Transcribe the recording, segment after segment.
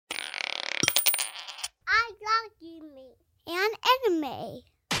anime.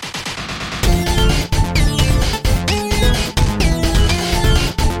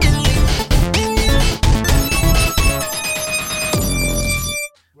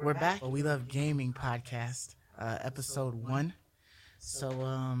 We're back. We Love Gaming podcast, episode 1. So,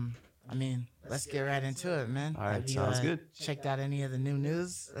 let's get right into it, man. All right, Have you, sounds good. checked out any of the new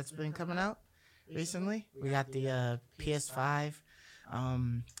news that's been coming out recently? We got the PS5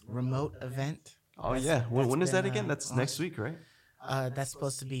 remote event. Oh, yeah. When is that again? That's next week, right? That's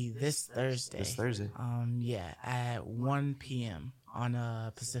supposed to be this Thursday. This Thursday. At 1 p.m.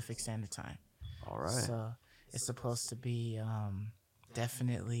 on Pacific Standard Time. All right. So it's supposed to be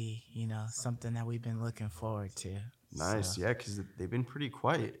definitely, something that we've been looking forward to. Nice, So, yeah, because they've been pretty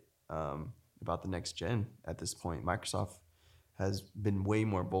quiet about the next gen at this point. Microsoft has been way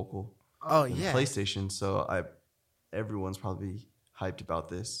more vocal than PlayStation, so everyone's probably hyped about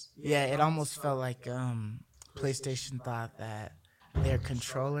this. Yeah, it almost felt like PlayStation thought that their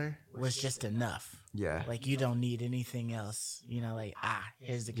controller was just enough. Yeah. Like, you don't need anything else.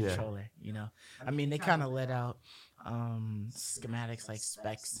 Here's the controller, They kind of let out schematics, like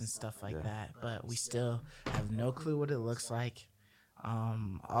specs and stuff like that, but we still have no clue what it looks like.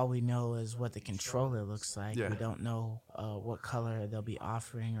 All we know is what the controller looks like. Yeah. We don't know what color they'll be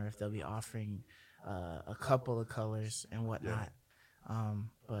offering, or if they'll be offering a couple of colors and whatnot.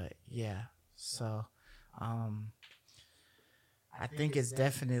 I think it's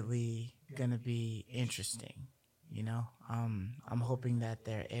definitely gonna be interesting. I'm hoping that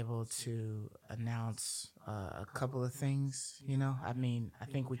they're able to announce a couple of things. I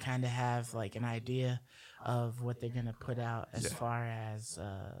think we kind of have like an idea of what they're gonna put out as far as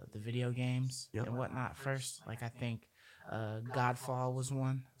the video games and whatnot first. Like, I think Godfall was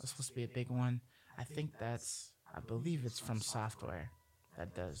one. That's supposed to be a big one. I believe it's From Software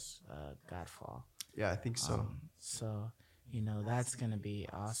that does Godfall. Yeah, I think so. That's gonna be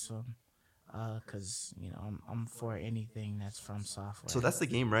awesome. Because I'm for anything that's From Software. So that's the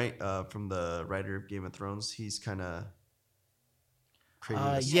game, right? From the writer of Game of Thrones. He's kind of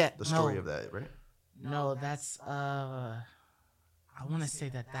creating the story of that, right? No, that's I want to say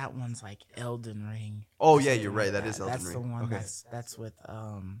that one's like Elden Ring. Oh yeah, you're right. That is Elden Ring. That's the one. Okay. That's with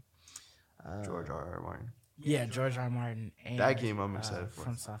George R.R. Martin. Yeah, George R. Martin. And, that game I'm excited for.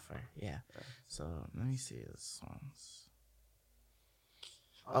 From Software. Yeah. So let me see this one's.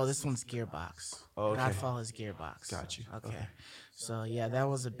 Oh, this one's Gearbox. Oh, okay. Godfall is Gearbox. Got you. Okay. So, yeah, that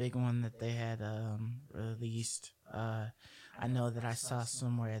was a big one that they had released. I know that I saw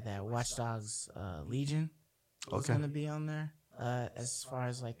somewhere that Watch Dogs Legion was going to be on there as far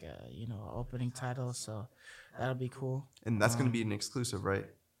as like a, opening title. So that'll be cool. And that's going to be an exclusive, right?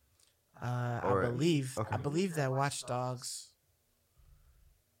 I believe that Watch Dogs...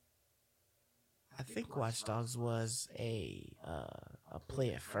 I think Watch Dogs was a Play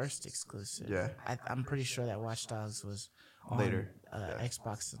It First exclusive. Yeah. I'm pretty sure that Watch Dogs was on later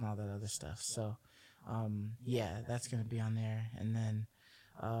Xbox and all that other stuff. So, that's going to be on there. And then,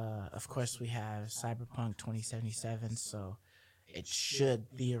 of course, we have Cyberpunk 2077. So it should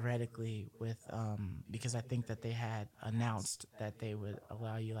theoretically because I think that they had announced that they would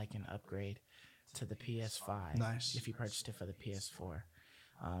allow you like an upgrade to the PS5. Nice. If you purchased it for the PS4.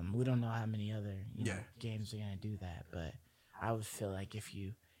 We don't know how many other games are gonna do that, but I would feel like if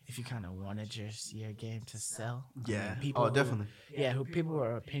you kind of wanted your game to sell, definitely, people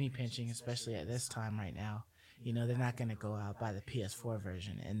are penny pinching, especially at this time right now. They're not gonna go out buy the PS4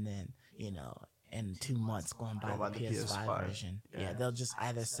 version and then in 2 months go and buy the PS5 version. Yeah, they'll just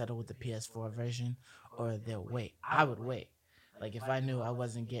either settle with the PS4 version or they'll wait. I would wait. Like, if I knew I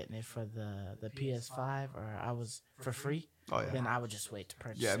wasn't getting it for the PS5 or I was for free, then I would just wait to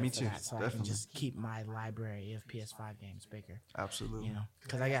purchase it. Me too. So definitely. I can just keep my library of PS5 games bigger. Absolutely.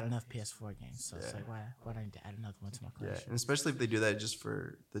 Because I got enough PS4 games. So it's like, why do I need to add another one to my collection? Yeah, and especially if they do that just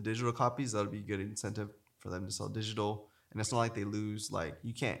for the digital copies, that'll be a good incentive for them to sell digital. And it's not like they lose, like,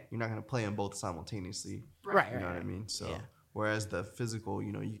 you're not going to play them both simultaneously. Right. You know what I mean? So, whereas the physical,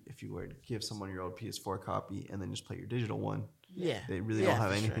 if you were to give someone your old PS4 copy and then just play your digital one, they really don't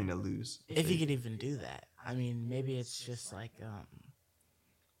have anything to lose. If you could even do that. Maybe it's just like...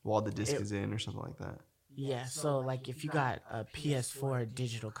 while the disc is in or something like that. Yeah, so like if you got a PS4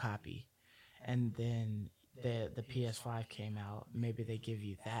 digital copy and then the PS5 came out, maybe they give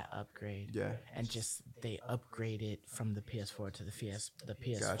you that upgrade. Yeah. And just they upgrade it from the PS4 to the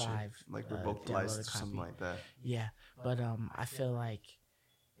PS5. Gotcha. Like revoke the license or something like that. Yeah, but I feel like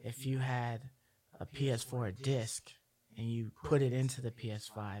if you had a PS4 disc and you put it into the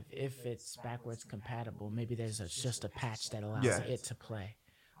PS5, if it's backwards compatible, maybe there's just a patch that allows it to play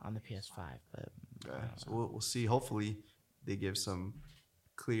on the PS5. But so we'll see. Hopefully, they give some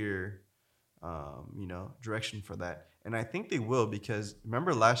clear, direction for that. And I think they will, because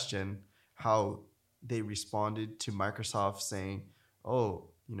remember last gen how they responded to Microsoft saying,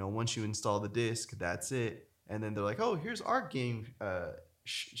 "Oh, once you install the disc, that's it." And then they're like, "Oh, here's our game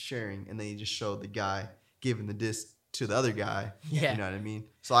sharing," and they just show the guy giving the disc to the other guy. Yeah. You know what I mean?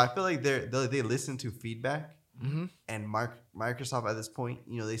 So I feel like they listen to feedback. Mm-hmm. And Microsoft at this point,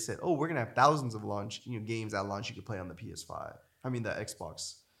 they said, "Oh, we're gonna have thousands of games at launch you could play on the PS5. I mean the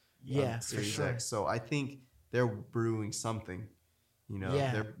Xbox, Series for sure. X." So I think they're brewing something.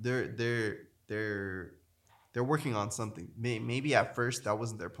 Yeah. They're working on something. Maybe at first that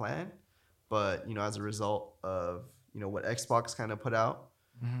wasn't their plan, but as a result of what Xbox kind of put out,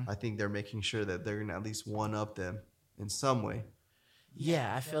 I think they're making sure that they're gonna at least one up them in some way.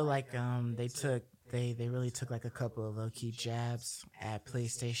 Yeah, I feel like they really took like a couple of low key jabs at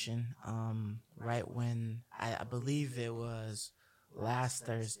PlayStation. Right when I believe it was last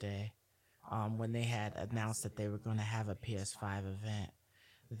Thursday, when they had announced that they were going to have a PS5 event,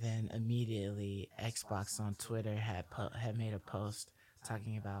 then immediately Xbox on Twitter had made a post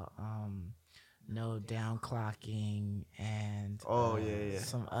talking about no downclocking and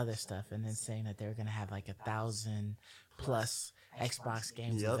some other stuff, and then saying that they were going to have like 1,000 plus Xbox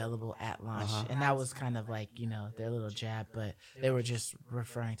games available at launch. And that was kind of like their little jab, but they were just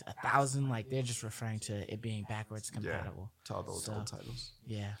referring to 1,000, like they're just referring to it being backwards compatible to all those old titles.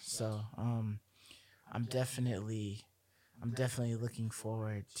 Yeah, so I'm definitely looking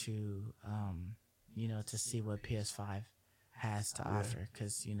forward to to see what PS5 has to offer,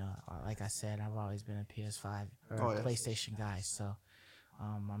 because like I said, I've always been a PS5 or PlayStation guy, so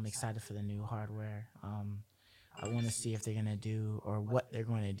I'm excited for the new hardware. I want to see if they're gonna do, or what they're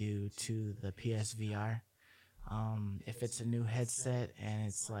going to do to the PSVR. If it's a new headset and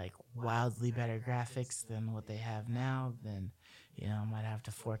it's like wildly better graphics than what they have now, then I might have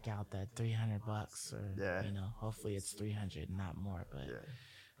to fork out that $300, or hopefully it's 300, not more.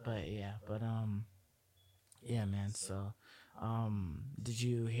 But yeah, man. So, did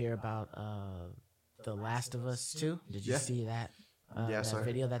you hear about The Last of Us 2? Did you see that? So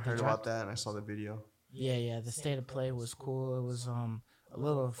video that I heard they dropped? about that, and I saw the video. Yeah. The state of play was cool. It was a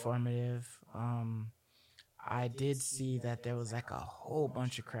little informative. I did see that there was like a whole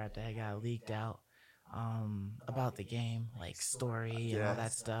bunch of crap that got leaked out about the game, like story and all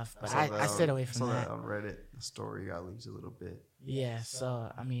that stuff. But I stayed away from that. On Reddit, the story got leaked a little bit. Yeah,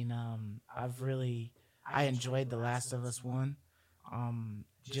 so I mean, I enjoyed The Last of Us 1.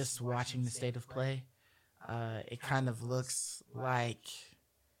 Just watching the state of play, it kind of looks like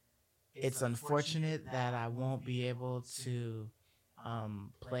it's unfortunate that I won't be able to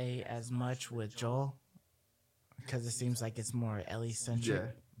play as much with Joel, because it seems like it's more Ellie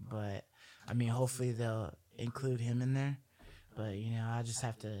centric. But I mean, hopefully they'll include him in there. But I just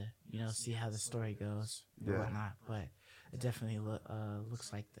have to see how the story goes and whatnot. But it definitely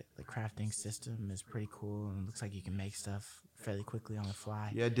looks like the crafting system is pretty cool, and it looks like you can make stuff fairly quickly on the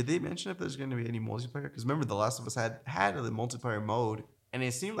fly. Yeah, did they mention if there's going to be any multiplayer? Because remember, The Last of Us had a multiplayer mode, and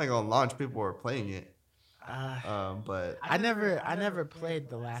it seemed like on launch people were playing it. But I never played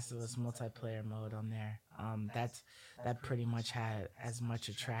The Last of Us multiplayer mode on there. That pretty much had as much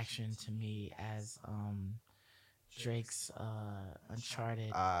attraction to me as Drake's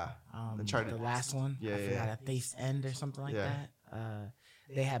Uncharted, the last one. I forgot, A Thief's End or something like that.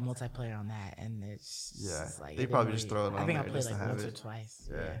 They had multiplayer on that, and it's just like they probably just throw it on. I think I played like once or twice.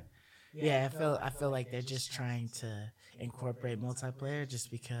 Yeah. I feel like they're just trying to incorporate multiplayer, just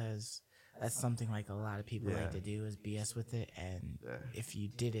because that's something like a lot of people like to do, is BS with it. And if you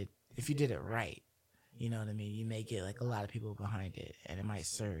did it right, you know what I mean, you may get like a lot of people behind it, and it might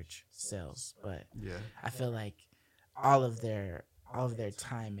surge sales. But I feel like all of their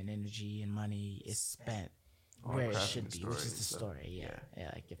time and energy and money is spent where it should be, which is the story.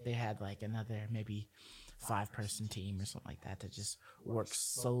 Like if they had like another maybe 5-person team or something like that just works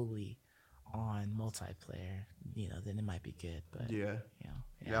solely on multiplayer, then it might be good. But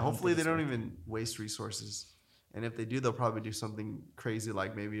hopefully they don't even waste resources, and if they do, they'll probably do something crazy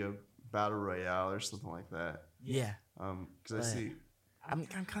like maybe a battle royale or something like that. Because I see, I'm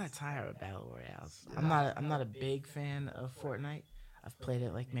kind of tired of battle royales. I'm not a big fan of Fortnite. I've played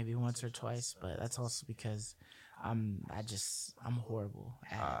it like maybe once or twice, but that's also because I'm horrible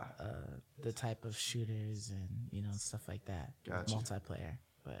at the type of shooters and stuff like that. Gotcha. Multiplayer.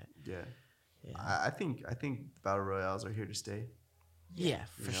 But I think battle royales are here to stay. Yeah,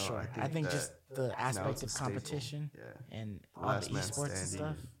 for sure. I think just the aspect of competition and all the esports and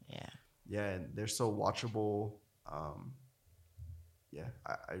stuff. Yeah, and they're so watchable. I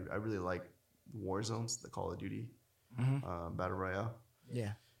really like Warzones, the Call of Duty. Battle Royale.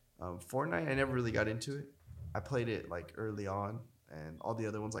 Yeah. Fortnite, I never really got into it. I played it like early on, and all the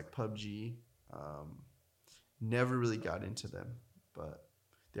other ones like PUBG, never really got into them. But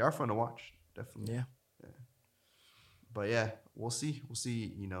they are fun to watch, definitely. Yeah. But yeah, we'll see. We'll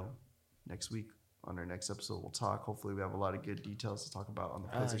see. Next week on our next episode, we'll talk. Hopefully, we have a lot of good details to talk about on the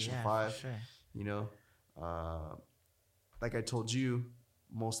PlayStation 5. For sure. Like I told you,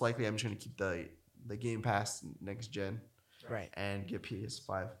 most likely I'm just gonna keep the Game Pass next gen, right, and get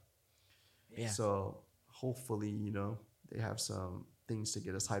PS5. Yeah. So hopefully, they have some things to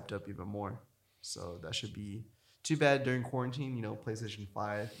get us hyped up even more. So that should be too bad during quarantine. PlayStation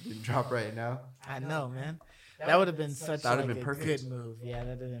 5 didn't drop right now. I know, man. That would have been such a good move. Yeah,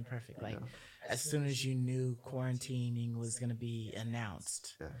 that would have been perfect. Like, as soon as you knew quarantining was going to be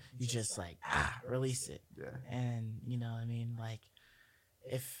announced, you just release it. Yeah. And,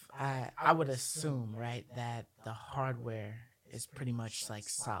 if I would assume, right, that the hardware is pretty much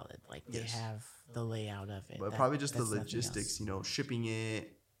solid. Like, they have the layout of it. But probably just the logistics, shipping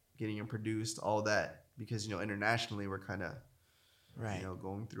it, getting it produced, all that. Because, internationally we're kind of,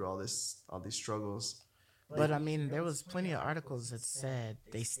 going through all these struggles. But there was plenty of articles that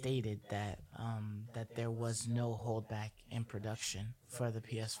stated that that there was no holdback in production for the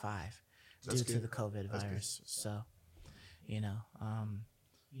PS5 due to the COVID virus. So,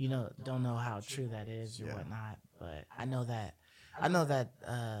 don't know how true that is or whatnot. But I know that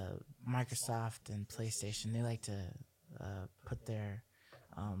Microsoft and PlayStation, they like to put their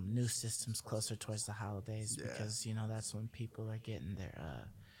new systems closer towards the holidays because that's when people are getting their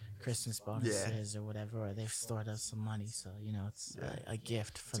Christmas bonuses or whatever, or they've stored up some money, so it's a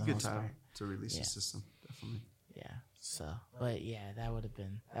gift for the most part. It's a good time to release the system, definitely. Yeah. So, but that would have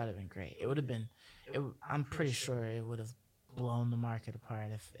been great. It would have been. I'm pretty sure it would have blown the market apart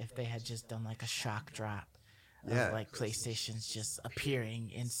if they had just done a shock drop of PlayStations just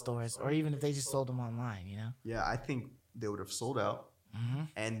appearing in stores, or even if they just sold them online. Yeah, I think they would have sold out,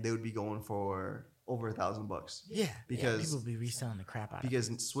 and they would be going for over $1,000. Yeah, because people be reselling the crap out. Because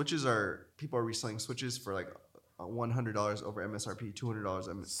people are reselling Switches for $100 over MSRP,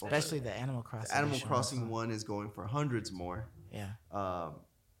 $200. Especially the Animal Crossing. The Animal Crossing one is going for hundreds more. Yeah. I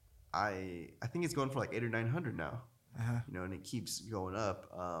think it's going for $800 or $900 now. And it keeps going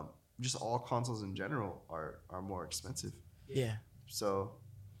up. Just all consoles in general are more expensive. Yeah. So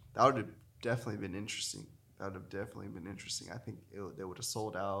that would have definitely been interesting. I think they would have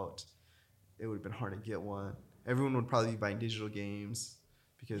sold out. It would have been hard to get one. Everyone would probably be buying digital games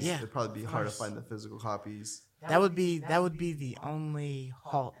because it'd probably be hard to find the physical copies. That would be the only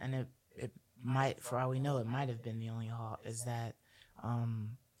halt, and it might, for all we know, it might have been the only halt, is that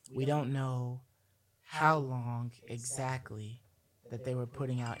we don't know how long exactly that they were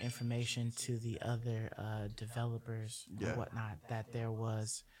putting out information to the other developers and whatnot that there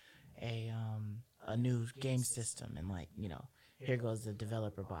was a new game system, and here goes the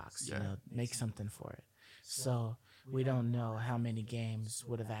developer box, make something for it. So we don't know how many games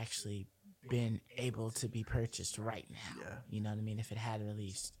would have actually been able to be purchased right now. You know what I mean? If it had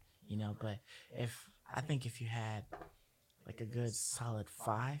released, but I think if you had a good solid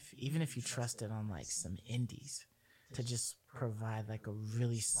 5, even if you trusted on some indies to just provide a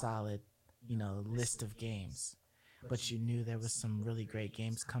really solid, list of games, but you knew there was some really great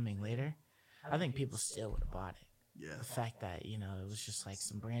games coming later, I think people still would have bought it. Yeah. The fact that it was just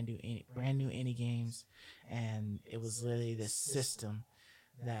some brand new indie games, and it was literally this system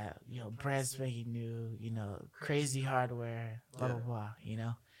that brand spanking new, crazy hardware, blah blah blah,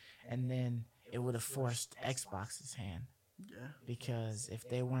 and then it would have forced Xbox's hand. Yeah. Because if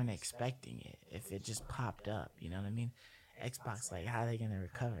they weren't expecting it, if it just popped up, you know what I mean? Xbox, how are they going to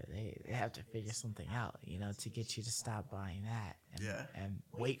recover? They have to figure something out, to get you to stop buying that and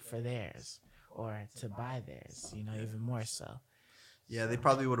wait for theirs, or to buy theirs, even more so. Yeah, they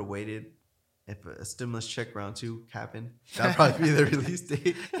probably would have waited if a stimulus check round 2 happened. That'd probably be the release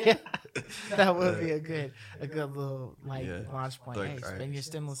date. Yeah, that would be a good little launch point. Hey, spend your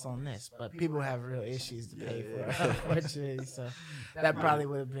stimulus on this, but people have real issues to pay for, unfortunately. So that probably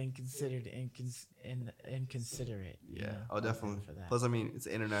would have been considered inconsiderate. Yeah, definitely. For that. Plus, it's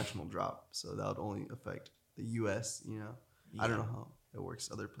an international drop, so that would only affect the U.S. I don't know how it works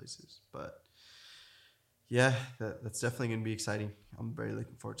other places, but yeah, that's definitely going to be exciting. I'm very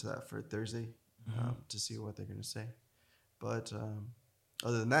looking forward to that for Thursday, to see what they're going to say. But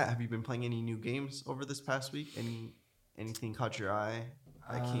other than that, have you been playing any new games over this past week? Anything caught your eye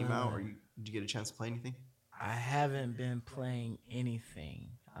that came out, or did you get a chance to play anything? I haven't been playing anything.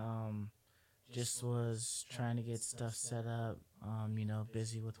 Just was trying to get stuff set up,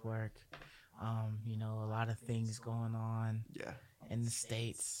 busy with work. A lot of things going on Yeah. in the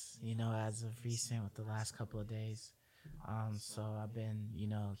States, as of recent with the last couple of days. So I've been,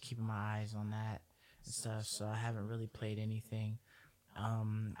 keeping my eyes on that and stuff. So I haven't really played anything.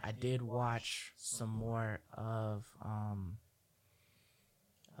 I did watch some more of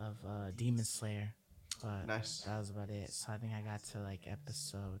Demon Slayer, but Nice. that was about it. So I think I got to like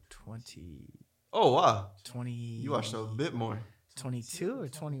episode 20. Oh wow. 20. You watched a bit more. 22 or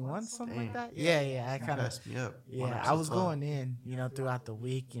 21, something Dang. like that. Yeah. I kind of Passed me up. Yeah, I was going in, throughout the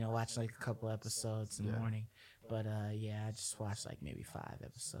week, watching like a couple episodes in the morning. But yeah, I just watched like maybe 5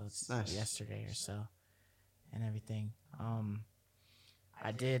 episodes yesterday or so, and everything.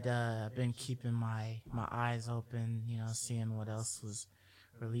 I did. Been keeping my eyes open, seeing what else was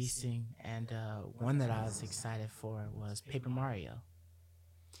releasing, and one that I was excited for was Paper Mario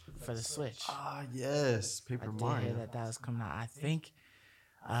for the Switch. Ah, yes, Paper Mario. I did hear that was coming out. I think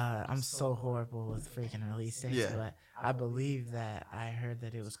I'm so horrible with freaking release dates, but I believe that I heard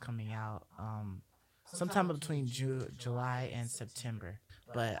that it was coming out sometime between July and September.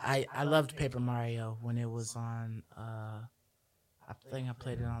 But I loved Paper Mario when it was on. I think I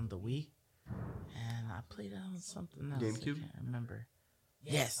played it on the Wii, and I played it on something else. GameCube? I can't remember.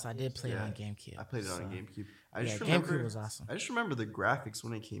 Yes, I did play it on GameCube. I played it on GameCube. GameCube was awesome. I just remember the graphics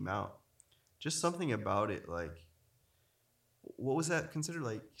when it came out. Just something about it, like, what was that considered?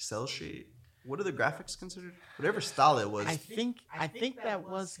 Like cell shade? What are the graphics considered? Whatever style it was. I think that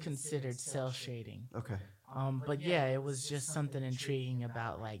was considered cell shading. Okay. But yeah, it was just something intriguing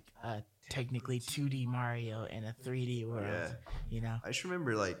about like technically 2D Mario in a 3D world. Yeah. I just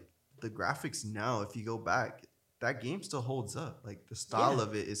remember like the graphics now. If you go back, that game still holds up. Like the style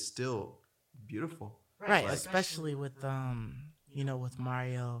of it is still beautiful. Right, like, especially with with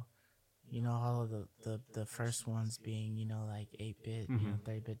Mario, all of the first ones being like 8-bit,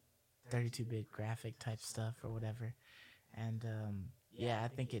 30-bit, 32-bit graphic type stuff or whatever, and I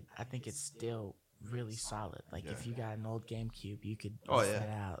think it's still really solid. Like if you got an old GameCube, you could bust that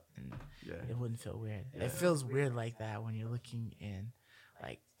out and it wouldn't feel weird. It feels weird like that when you're looking in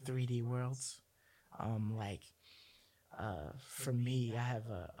like 3D worlds. For me, I have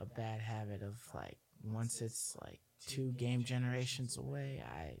a bad habit of like once it's like 2 game generations away,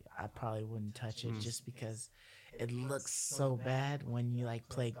 I probably wouldn't touch it just because it looks so bad when you like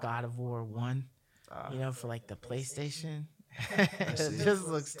play God of War 1, for like the PlayStation. It just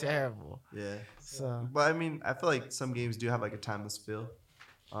looks terrible. Yeah. So, but I mean, I feel like some games do have like a timeless feel.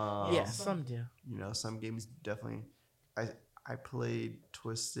 Some do. Some games definitely. I played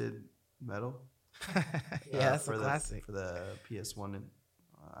Twisted Metal. That's a classic for the PS1, and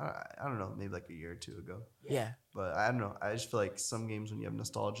I don't know, maybe like a year or 2 ago. Yeah. But I don't know. I just feel like some games when you have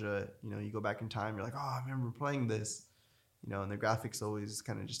nostalgia, you go back in time, you're like, oh, I remember playing this, and the graphics always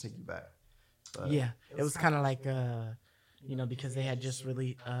kind of just take you back. But yeah, it was kind of like because they had just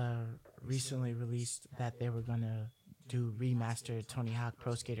recently released that they were gonna do remastered Tony Hawk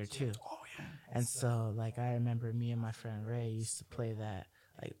Pro Skater 2. Oh yeah. And so like I remember me and my friend Ray used to play that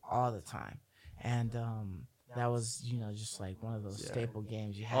like all the time, and that was just like one of those staple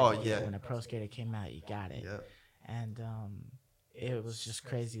games you had. When a Pro Skater came out, you got it. Yep. And it was just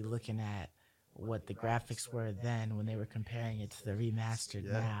crazy looking at what the graphics were then when they were comparing it to the remastered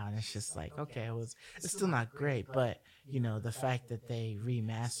now, and it's just like, okay, it's still not great, but the fact that they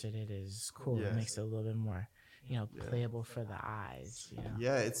remastered it is cool. It makes it a little bit more playable for the eyes.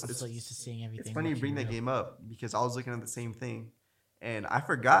 Yeah, I'm so used to seeing everything. It's funny you bring that game up because I was looking at the same thing, and I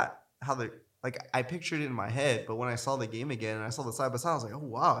forgot how I pictured it in my head, but when I saw the game again and I saw the side by side, I was like, oh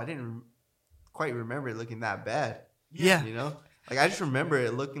wow, I didn't quite remember it looking that bad. Yeah. Like I just remember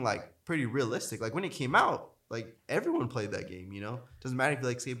it looking like pretty realistic. Like when it came out, like everyone played that game, Doesn't matter if you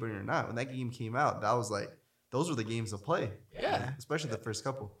like skateboarding or not. When that game came out, that was like, those were the games to play. Yeah. Especially the first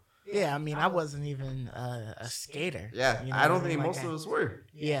couple. Yeah, I mean, I wasn't even a skater. Yeah, I don't think most of us were.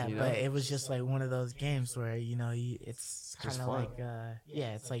 Yeah, but it was just like one of those games where it's kind of like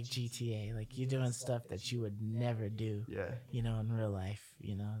it's like GTA. Like you're doing stuff that you would never do. Yeah. In real life.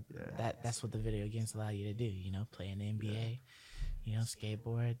 That's what the video games allow you to do. Play an NBA.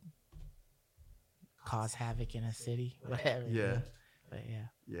 Skateboard, cause havoc in a city, whatever. Yeah. But yeah.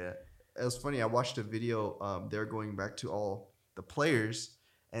 Yeah, it was funny. I watched a video. They're going back to all the players.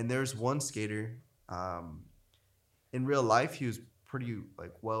 And there's one skater, in real life, he was pretty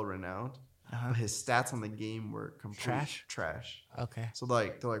like well renowned. but his stats on the game were complete trash. Okay. So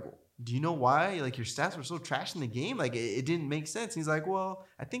they're like, do you know why? Like, your stats were so trash in the game? Like, it didn't make sense. He's like, well,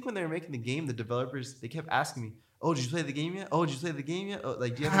 I think when they were making the game, the developers, they kept asking me, oh, did you play the game yet? Oh, did you play the game yet? Oh,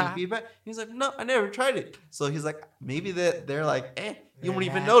 like, do you have any feedback? He's like, no, I never tried it. So he's like, maybe they're like, you won't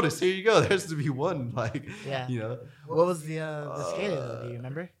even notice. Here you go. There's to be one. Like, you know. What was the skater though? Do you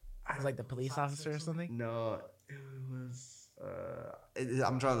remember? It was like the police officer or something? No, it was.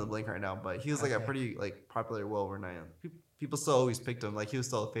 I'm drawing the blank right now, but he was like a pretty like popular, well-renowned. People still always picked him. Like, he was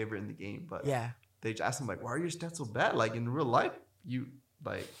still a favorite in the game, but they just asked him like, why are your stats so bad? Like, in real life, you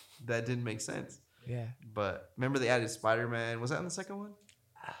like that didn't make sense. Yeah. But remember they added Spider-Man. Was that in the second one?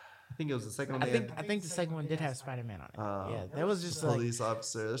 I think it was the second one. I think the second one did have Spider-Man on it. Yeah, there was just police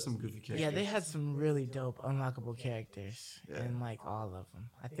officer. There's some goofy characters. Yeah, they had some really dope unlockable characters in like all of them.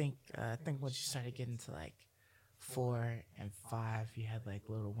 I think once you started getting to like 4 and 5, you had like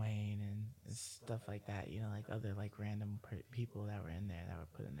Lil Wayne and stuff like that. You know, like other like random people that were in there that were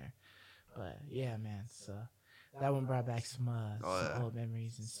put in there. But yeah, man. So that one brought back some old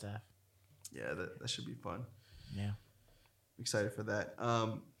memories and stuff. Yeah, that should be fun. Yeah, excited for that.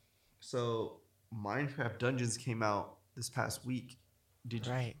 So Minecraft Dungeons came out this past week. Did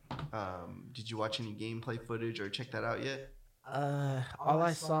you watch any gameplay footage or check that out yet? All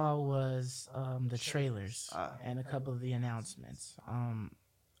I saw was the trailers and a couple of the announcements.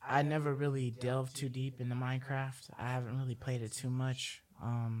 I never really delved too deep into Minecraft. I haven't really played it too much.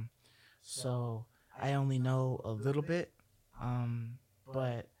 So I only know a little bit.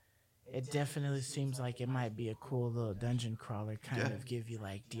 But it definitely seems like it might be a cool little dungeon crawler, kind of give you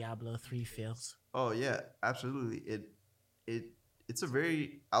like Diablo 3 feels. Oh yeah, absolutely. It's a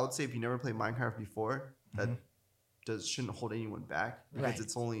very, I would say, if you never played Minecraft before, that shouldn't hold anyone back, because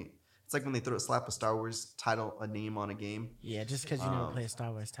it's like when they slap a Star Wars title, a name on a game. Yeah, just because you never play a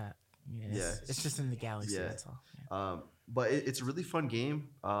Star Wars title. It's just in the galaxy. Yeah. That's all. Yeah. But it's a really fun game.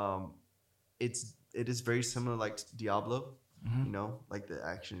 It is very similar like to Diablo. You know, like the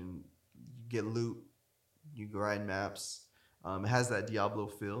action. You get loot, you grind maps. It has that Diablo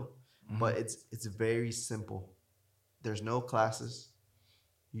feel, but it's very simple. There's no classes.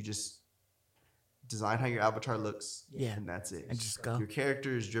 You just design how your avatar looks, and that's it. And just go. Your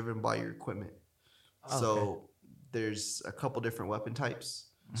character is driven by your equipment. So there's a couple different weapon types.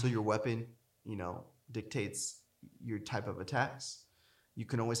 So your weapon, you know, dictates your type of attacks. You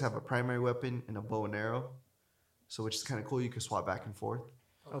can always have a primary weapon and a bow and arrow. So which is kind of cool. You can swap back and forth.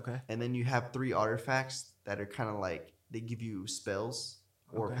 Okay. And then you have 3 artifacts that are kind of like, they give you spells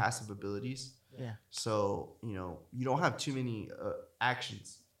or passive abilities. Yeah. So, you know, you don't have too many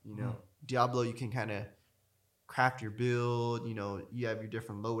actions. You know, Diablo, you can kind of craft your build. You know, you have your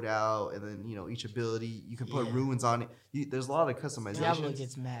different loadout, and then, you know, each ability, you can put runes on it. There's a lot of customization. Diablo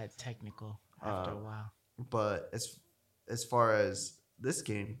gets mad technical after a while. But as far as this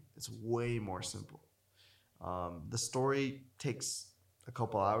game, it's way more simple. The story takes a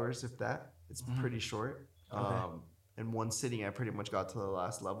couple hours, if that. It's pretty short. In one sitting, I pretty much got to the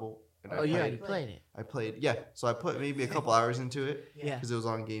last level. And you already played it? I played, so I put maybe a couple hours into it. Yeah. Because it was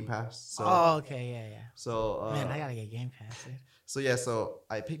on Game Pass. So, yeah. So, man, I gotta get Game Pass, dude. So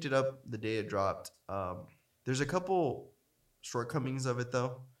I picked it up the day it dropped. There's a couple shortcomings of it,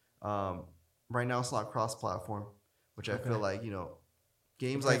 though. Right now, it's not cross-platform, which I feel like, you know,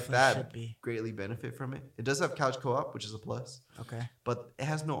 games like that greatly benefit from it. It does have couch co-op, which is a plus. Okay. But it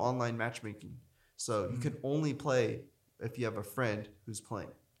has no online matchmaking. So you can only play if you have a friend who's playing.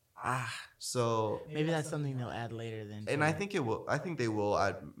 So maybe that's something they'll add later then. And I think it will. I think they will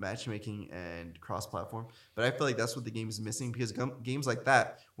add matchmaking and cross-platform. But I feel like that's what the game is missing, because games like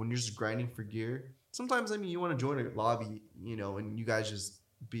that, when you're just grinding for gear, sometimes, I mean, you want to join a lobby, you know, and you guys just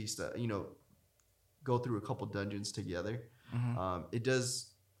you know, go through a couple dungeons together. It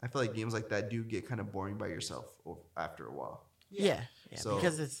does. I feel like games like that do get kind of boring by yourself after a while. Yeah. So,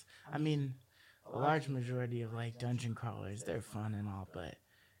 because it's, I mean, a large majority of like dungeon crawlers, they're fun and all, but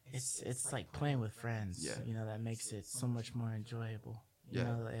it's like playing with friends. Yeah. You know, that makes it so much more enjoyable. You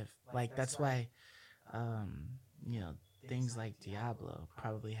know, if like that's why, you know, things like Diablo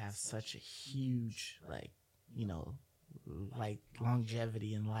probably have such a huge, like, you know, like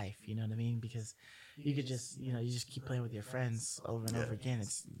longevity in life, you know what I mean? Because you could just, you know, you just keep playing with your friends over and over again.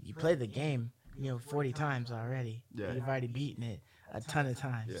 You play the game, you know, 40 times already. Yeah. You've already beaten it a ton of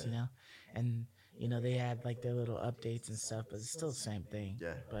times, you know? And, you know, they add like their little updates and stuff, but it's still the same thing.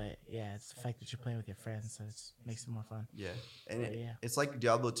 Yeah. But yeah, it's the fact that you're playing with your friends, so it makes it more fun. Yeah. And it's like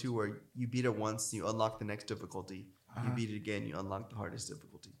Diablo 2, where you beat it once, you unlock the next difficulty. You beat it again, you unlock the hardest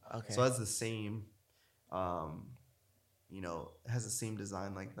difficulty. Okay. So it has the same, you know, it has the same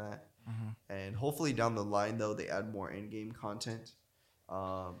design like that. And hopefully down the line, though, they add more in-game content.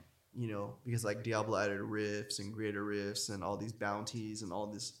 Because like Diablo added rifts and greater rifts and all these bounties and all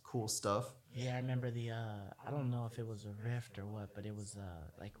this cool stuff. Yeah, I remember I don't know if it was a rift or what, but it was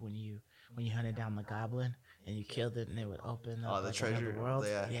like when you hunted down the goblin and you killed it and it would open up the like treasure another world.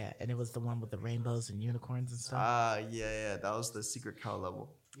 Yeah, and it was the one with the rainbows and unicorns and stuff. Yeah, that was the secret cow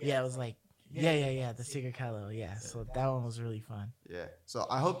level. Yeah, it was like the secret cow level. Yeah, so that one was really fun. Yeah, so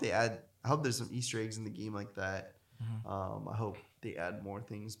I hope there's some Easter eggs in the game like that. I hope they add more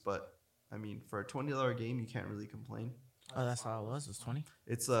things, but I mean, for a $20 game, you can't really complain. Oh, that's all it was? It was 20?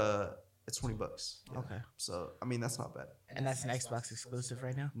 It's $20. Yeah. Okay. So I mean, that's not bad. And that's an Xbox exclusive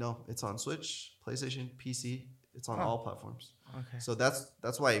right now? No, it's on Switch, PlayStation, PC. It's on all platforms. Okay. So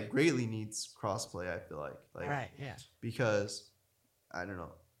that's why it greatly needs crossplay. I feel like right, yeah. Because I don't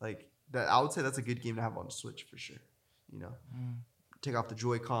know, like that. I would say that's a good game to have on Switch for sure. Take off the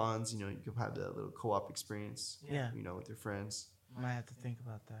Joy-Cons. You can have that little co-op experience. Yeah. With your friends. Might have to think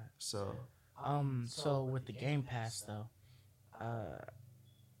about that. So. So with the Game Pass though,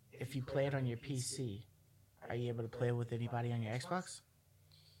 if you play it on your PC, are you able to play it with anybody on your Xbox?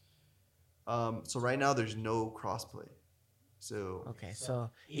 So right now there's no crossplay. So. Okay, so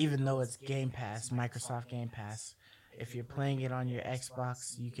even though it's Game Pass, Microsoft Game Pass, if you're playing it on your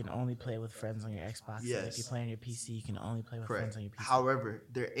Xbox, you can only play with friends on your Xbox. Yes. And if you play on your PC, you can only play with friends on your PC. However,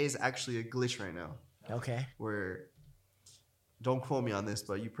 there is actually a glitch right now. Okay. Where, don't quote me on this,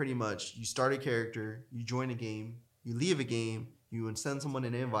 but you start a character, you join a game, you leave a game, you send someone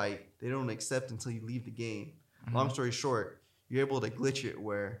an invite, they don't accept until you leave the game. Long story short, you're able to glitch it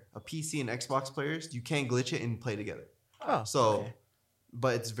where a PC and Xbox players, you can't glitch it and play together. Oh, so. Okay.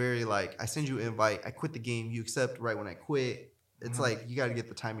 But it's very I send you an invite, I quit the game, you accept right when I quit. It's like you got to get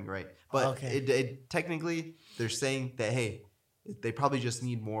the timing right. But it technically, they're saying that, hey, they probably just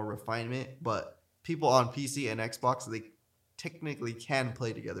need more refinement. But people on PC and Xbox, they technically can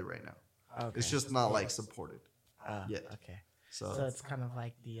play together right now. Okay. It's just not supported yet. Okay. So it's kind of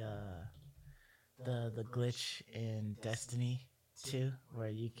like the glitch in Destiny 2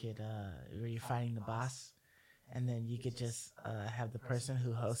 where where you're fighting the boss. And then you could just have the person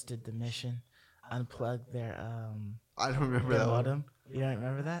who hosted the mission unplug their I don't remember that modem. You don't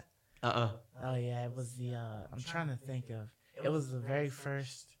remember that? Oh yeah, it was the I'm trying to think of. It was the very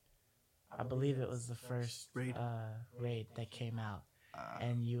first. I believe it was the first raid that came out,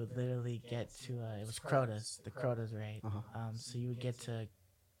 and you would literally get to it was the Crota's raid. So you would get to,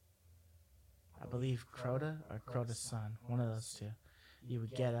 I believe Crota or Crota's son, one of those two. You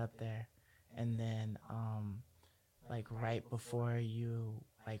would get up there, and then right before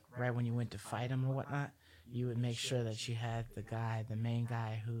right when you went to fight him or whatnot, you would make sure that you had the main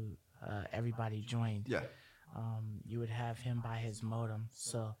guy who everybody joined. Yeah. You would have him by his modem.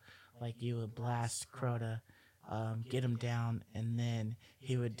 So you would blast Crota, get him down, and then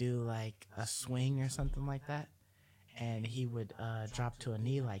he would do a swing or something like that. And he would drop to a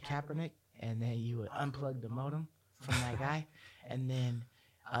knee like Kaepernick, and then you would unplug the modem from that guy. And then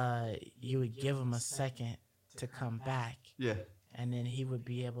you would give him a second to come back. Yeah. And then he would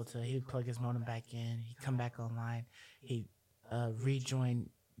be able to, he would plug his modem back in, he'd come back online, he'd rejoin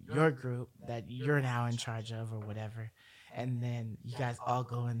your group that you're now in charge of or whatever. And then you guys all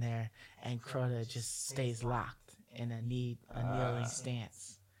go in there and Crota just stays locked in a kneeling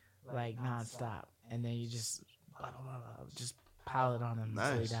stance, nonstop. And then you just pile it on him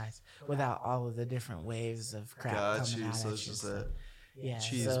until he dies without all of the different waves of crap coming out at you. Yeah,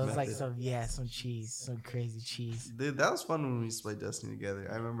 cheese so it was method. some crazy cheese. Dude, that was fun when we used to play Destiny together.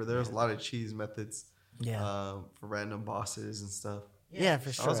 I remember there was a lot of cheese methods. Yeah. For random bosses and stuff. Yeah,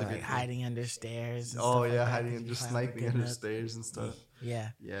 for sure. Hiding under stairs. And hiding and just sniping under stairs and stuff.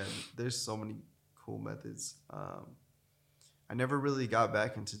 Yeah. Yeah, there's so many cool methods. I never really got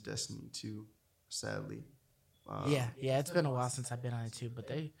back into Destiny 2, sadly. Yeah, it's been a while since I've been on it too, but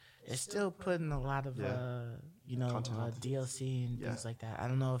they're still putting a lot of DLC and things like that. I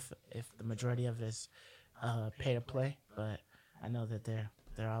don't know if the majority of it is pay to play, but I know that they're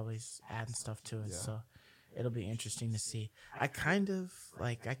always adding stuff to it, so it'll be interesting to see. I kind of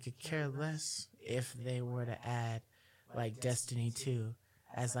I could care less if they were to add Destiny 2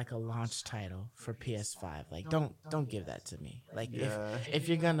 as a launch title for PS5. Don't give that to me. If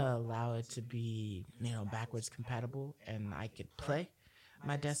you're gonna allow it to be backwards compatible and I could play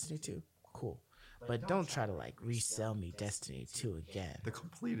my Destiny 2, cool. But don't try to resell me Destiny 2 again. The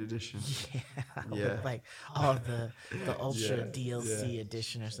complete edition. Yeah. With all the ultra DLC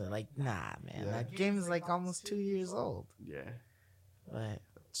edition or something. Nah, man. That game is almost 2 years old. Yeah. But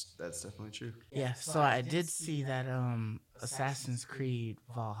that's definitely true. Yeah, so I did see that Assassin's Creed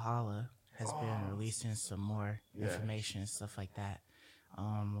Valhalla has been releasing some more information and stuff like that.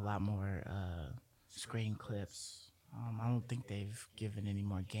 A lot more screen clips. I don't think they've given any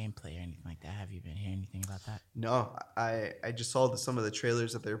more gameplay or anything like that. Have you been hearing anything about that? No, I just saw some of the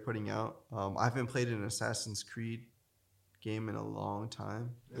trailers that they were putting out. I haven't played an Assassin's Creed game in a long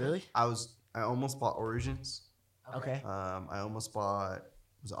time. Really? I almost bought Origins. Okay. I almost bought,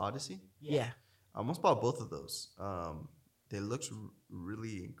 was it Odyssey? Yeah. I almost bought both of those. They looked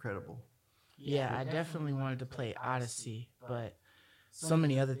really incredible. Yeah, I definitely wanted to play Odyssey, but so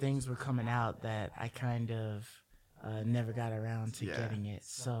many other things were coming out that I kind of never got around to getting it.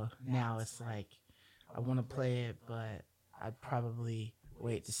 So now it's like I want to play it, but I'd probably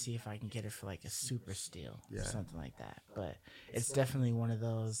wait to see if I can get it for like a super steal or something like that. But it's definitely one of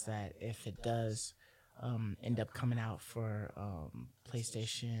those that if it does end up coming out for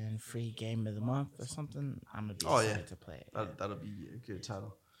PlayStation free game of the month or something, I'm gonna be excited to play it. That'll be a good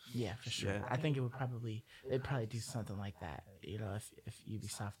title. Yeah, for sure. Yeah. I think they'd probably do something like that. If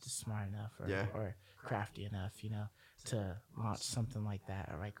Ubisoft is smart enough or crafty enough, to launch something like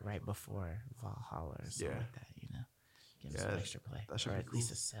that, right before Valhalla or something like that. Give them some extra play, that should or be at cool.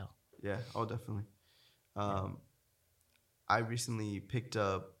 least a sell. Yeah, definitely. I recently picked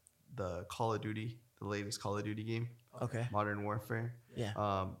up the Call of Duty, the latest Call of Duty game. Okay. Modern Warfare.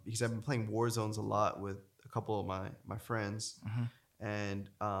 Yeah. Because I've been playing Warzones a lot with a couple of my friends. Mm-hmm. And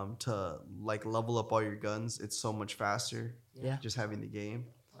to like level up all your guns, it's so much faster. Yeah. Just having the game.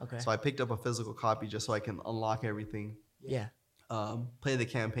 Okay. So I picked up a physical copy just so I can unlock everything. Yeah. Play the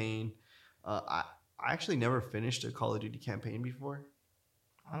campaign. I actually never finished a Call of Duty campaign before.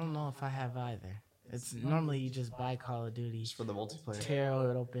 I don't know if I have either. It's normally you just buy Call of Duty just for the multiplayer. Tear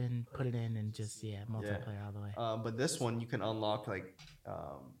it open, put it in, and just multiplayer all the way. But this one you can unlock like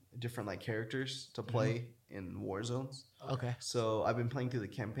different like characters to play in Warzones. Okay. So I've been playing through the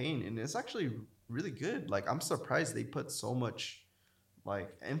campaign and it's actually really good. Like I'm surprised they put so much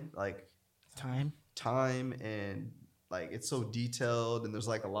time and like it's so detailed and there's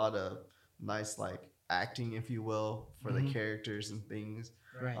like a lot of nice like acting, if you will, for the characters and things.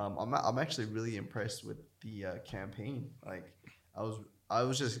 Right. I'm actually really impressed with the campaign. Like I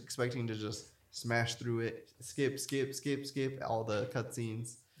was just expecting to just smash through it, skip all the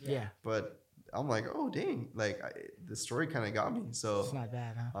cutscenes. Yeah. But I'm like, oh dang! Like the story kind of got me. So it's not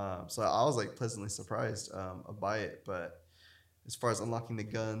bad, huh? So I was like pleasantly surprised by it. But as far as unlocking the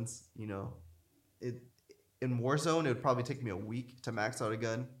guns, in Warzone it would probably take me a week to max out a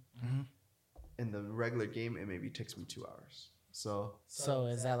gun. Mm-hmm. In the regular game, it maybe takes me 2 hours. So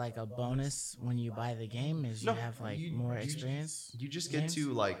is that like a bonus when you buy the game? You have like more experience? You just get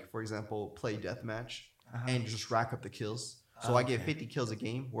to like, for example, play deathmatch and just rack up the kills. So I get 50 kills a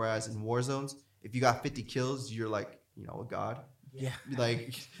game, whereas in Warzones, if you got 50 kills, you're like, a god. Yeah.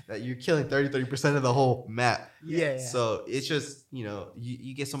 Like that you're killing 30% of the whole map. Yeah. So it's just,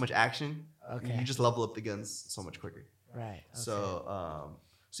 you get so much action. Okay. You just level up the guns so much quicker. Right. Okay. So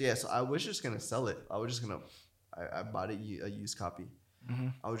I was just going to sell it. I bought a used copy. Mm-hmm.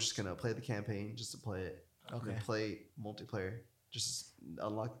 I was just going to play the campaign just to play it. Okay. Play multiplayer. Just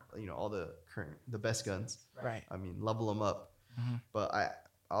unlock, all the best guns. Right. I mean, level them up. Mm-hmm. But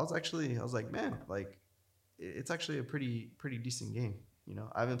I was like, man, like it's actually a pretty decent game.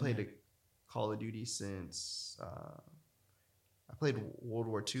 I haven't played a Call of Duty since I played World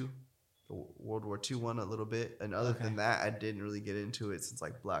War II, the World War II one a little bit, and other than that, I didn't really get into it since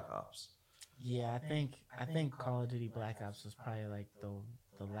like Black Ops. Yeah, I think Call of Duty Black Ops was probably like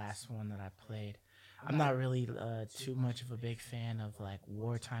the last one that I played. I'm not really too much of a big fan of like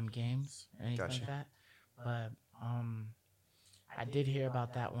wartime games or anything like that, but I did hear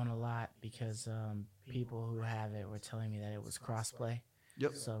about that one a lot because people who have it were telling me that it was crossplay.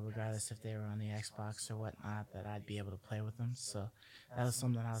 Yep. So regardless if they were on the Xbox or whatnot, that I'd be able to play with them. So that was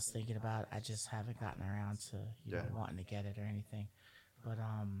something I was thinking about. I just haven't gotten around to wanting to get it or anything. But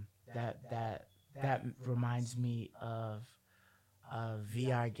that reminds me of a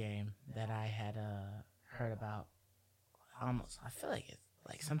VR game that I had heard about. I feel like it's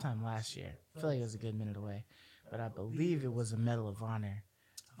like sometime last year. I feel like it was a good minute away, but I believe it was a Medal of Honor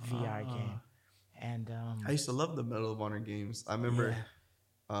VR game. And I used to love the Medal of Honor games. I remember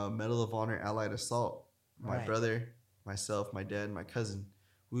Medal of Honor Allied Assault. My brother, myself, my dad, my cousin,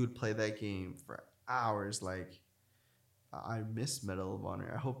 we would play that game for hours. Like, I miss Medal of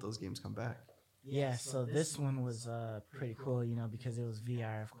Honor. I hope those games come back. Yeah, so this one was pretty cool, because it was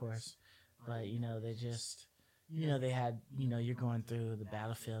VR, of course. But, they just, they had, you're going through the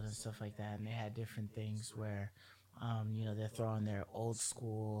battlefield and stuff like that, and they had different things where, they're throwing their old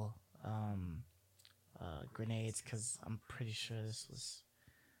school grenades, because I'm pretty sure this was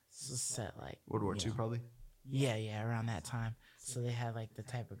set like World War II, probably. Yeah, around that time. So they had like the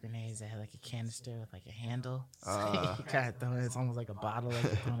type of grenades that had like a canister with like a handle. So you kind of throw it. It's almost like a bottle, like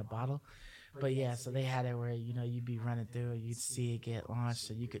you're throwing a bottle. But yeah, so they had it where you'd be running through, you'd see it get launched,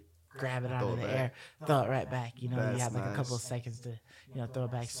 so you could grab it out of the air, throw it right back. You had like a couple of seconds to throw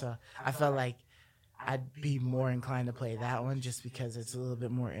it back. So I felt like I'd be more inclined to play that one just because it's a little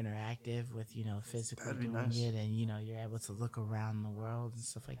bit more interactive with physically doing it, and you're able to look around the world and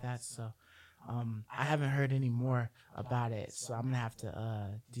stuff like that. So I haven't heard any more about it, so I'm gonna have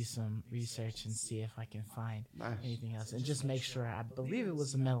to do some research and see if I can find anything else, and just make sure. I believe it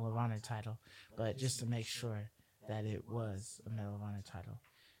was a Medal of Honor title, but just to make sure that it was a Medal of Honor title.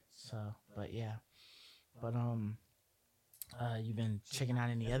 So, but yeah, but you've been checking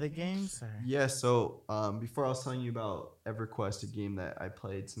out any other games? Or? Yeah. So before I was telling you about EverQuest, a game that I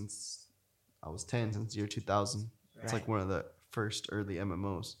played since I was 10, since year 2000. It's like one of the first early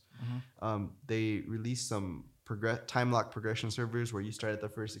MMOs. Mm-hmm. They released some time lock progression servers where you start at the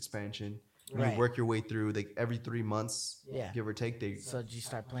first expansion, and you work your way through every 3 months, give or take. So did you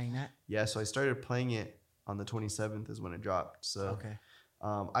start playing that? Yeah, so I started playing it on the 27th is when it dropped. So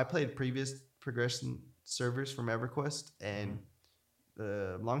I played previous progression servers from EverQuest, and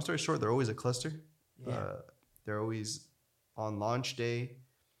long story short, they're always a cluster. Yeah. They're always on launch day.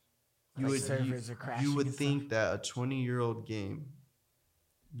 You would think that a 20-year-old game,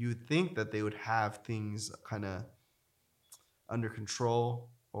 you would think that they would have things kind of under control,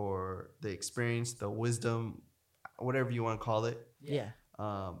 or the experience, the wisdom, whatever you want to call it. Yeah.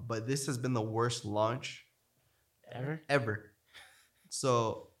 But this has been the worst launch ever.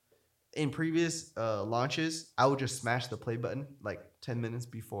 So in previous launches, I would just smash the play button like 10 minutes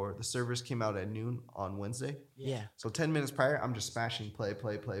before. The servers came out at noon on Wednesday. Yeah. So 10 minutes prior, I'm just smashing play.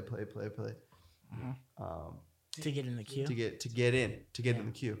 Mm-hmm. To get in the queue? To get in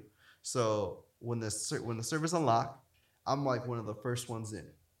the queue. So when the servers unlock, I'm like one of the first ones in.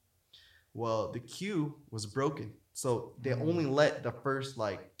 Well, the queue was broken. So they only let the first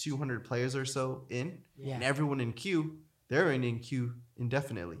like 200 players or so in. Yeah. And everyone in queue, they're in queue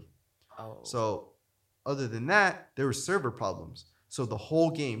indefinitely. Oh. So other than that, there were server problems. So the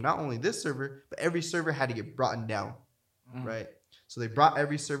whole game, not only this server, but every server had to get brought down, right? So they brought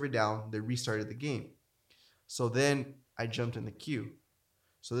every server down. They restarted the game. So then I jumped in the queue.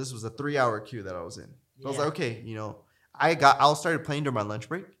 So this was a 3-hour queue that I was in. So I was like, okay, I started playing during my lunch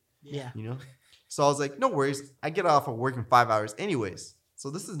break. Yeah. So I was like, no worries. I get off of work in 5 hours anyways. So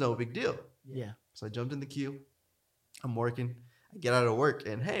this is no big deal. Yeah. So I jumped in the queue. I'm working. I get out of work,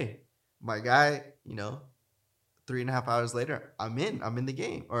 and hey, my guy, 3.5 hours later, I'm in the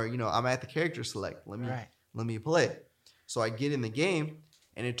game, or I'm at the character select. Let me play. So I get in the game,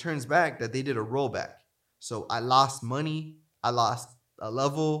 and it turns back that they did a rollback. So I lost money. I lost a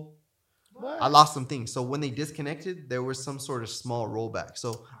level. What? I lost some things. So when they disconnected, there was some sort of small rollback.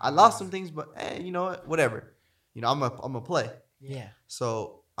 So I lost some things, but you know what? Whatever. I'm a play. Yeah.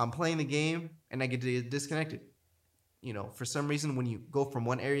 So I'm playing the game, and I get to get disconnected. For some reason, when you go from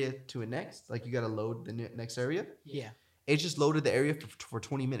one area to the next, like you got to load the next area. Yeah. It just loaded the area for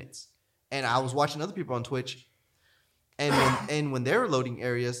 20 minutes. And I was watching other people on Twitch, and when they were loading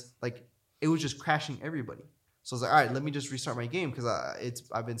areas, like it was just crashing everybody. So I was like, all right, let me just restart my game because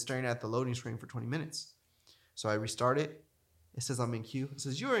I've been staring at the loading screen for 20 minutes. So I restart it. It says I'm in queue. It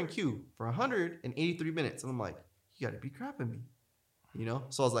says you're in queue for 183 minutes. And I'm like, you got to be crapping me.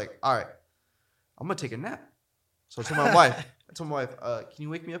 So I was like, all right, I'm going to take a nap. So I told my wife, can you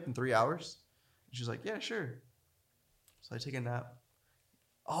wake me up in 3 hours? And she's like, yeah, sure. So I take a nap.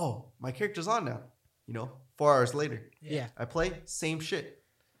 Oh, my character's on now. 4 hours later. Yeah. I play, same shit.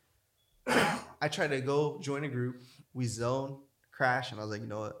 I try to go join a group. We zone, crash, and I was like, you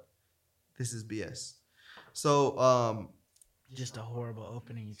know what? This is BS. So, just a horrible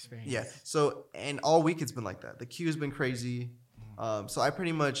opening experience. Yeah. So, and all week it's been like that. The queue has been crazy. So I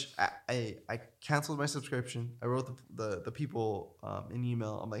pretty much I canceled my subscription. I wrote the people an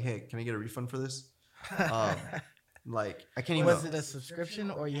email. I'm like, hey, can I get a refund for this? Like I can't even. Was it a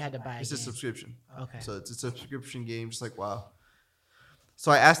subscription or you had to buy? It's a subscription. Okay. So it's a subscription game. Just like wow.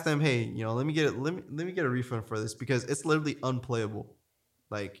 So I asked them, hey, let me get a refund for this because it's literally unplayable.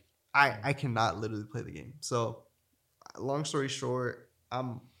 Like I cannot literally play the game. So long story short, I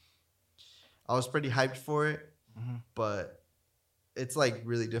was pretty hyped for it, but it's like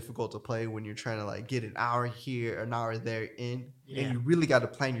really difficult to play when you're trying to like get an hour here, an hour there in, and you really got to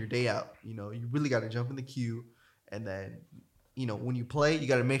plan your day out. You really got to jump in the queue, and then when you play, you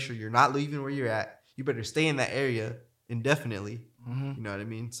got to make sure you're not leaving where you're at. You better stay in that area indefinitely. You know what I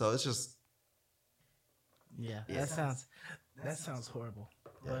mean? So it's just Yeah, that sounds horrible.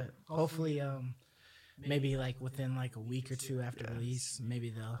 But hopefully, maybe like within like a week or two after release, maybe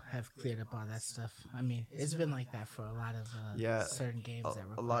they'll have cleared up all that stuff. I mean, it's been like that for a lot of certain games that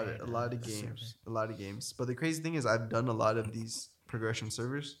require a lot of games. But the crazy thing is, I've done a lot of these progression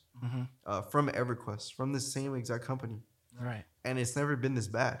servers from EverQuest, from the same exact company. Right. And it's never been this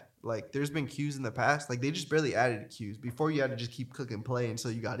bad. Like, there's been queues in the past. Like, they just barely added queues. Before, you had to just keep click and play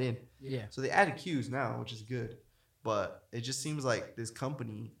until you got in. Yeah. So they added queues now, which is good. But it just seems like this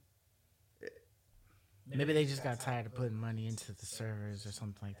company... Maybe they just got tired of putting money into the servers or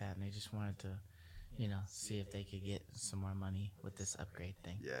something like that, and they just wanted to, see if they could get some more money with this upgrade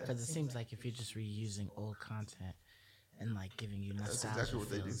thing. Yeah. Because it seems like if you're just reusing old content and, like, giving you nostalgia exactly what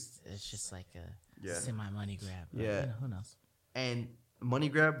feels, it's just like a semi-money grab. But, who knows? And money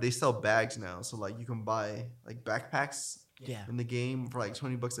grab, they sell bags now. So, like, you can buy, like, backpacks in the game for, like,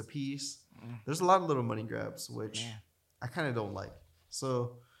 $20 a piece. There's a lot of little money grabs, which I kind of don't like.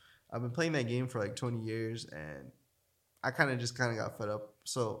 So... I've been playing that game for like 20 years, and I kind of got fed up.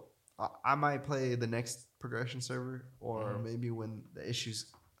 So I might play the next progression server, or maybe when the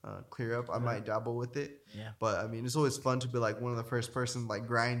issues clear up, I might dabble with it. Yeah. But I mean, it's always fun to be like one of the first person, like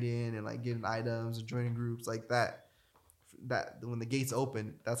grinding and like getting items and joining groups like that. That when the gates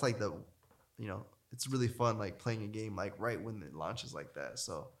open, that's like it's really fun like playing a game like right when it launches like that.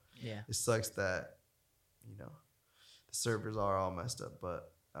 So it sucks that the servers are all messed up,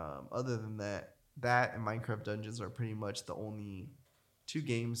 but. Other than that and Minecraft Dungeons are pretty much the only two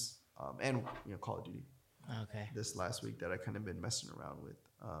games, and Call of Duty. Okay. This last week that I kind of been messing around with.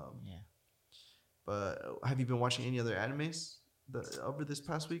 But have you been watching any other animes over this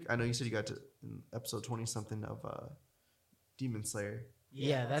past week? I know you said you got to episode 20 something of Demon Slayer.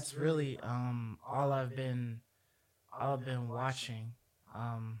 Yeah, that's really all I've been watching.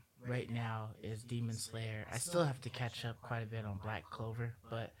 Right now is Demon Slayer. I still have to catch up quite a bit on Black Clover,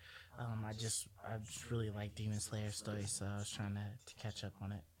 but I just really like Demon Slayer story, so I was trying to catch up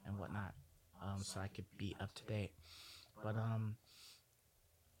on it and whatnot, so I could be up to date. But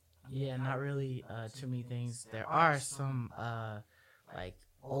not really too many things. There are some like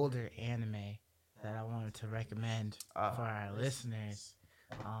older anime that I wanted to recommend for our listeners,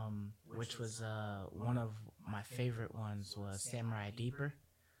 which was one of my favorite ones was Samurai Deeper.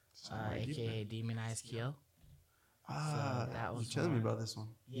 AKA Demonized Kyo. So that was telling me about this one.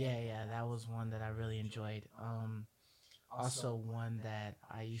 Yeah, that was one that I really enjoyed. Also one that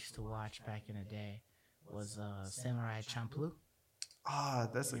I used to watch back in the day was Samurai Champloo.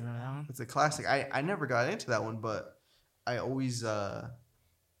 That's remember that one? It's a classic. I never got into that one, but I always liked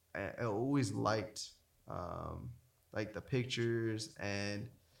like the pictures, and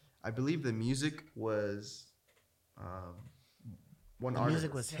I believe the music was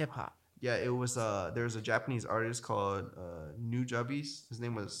music was hip hop. Yeah, it was. There was a Japanese artist called Nujabes. His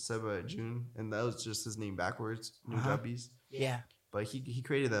name was Seba Jun, and that was just his name backwards, Nujabes. Yeah. But he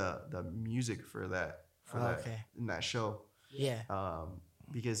created the music for that in that show. Yeah.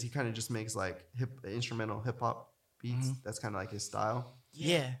 Because he kind of just makes like instrumental hip hop beats. That's kind of like his style.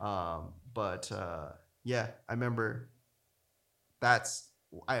 Yeah. But I remember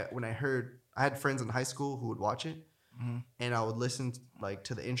when I had friends in high school who would watch it. And I would listen to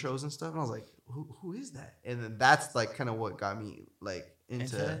the intros and stuff, and I was like, "Who is that?" And then that's like kind of what got me like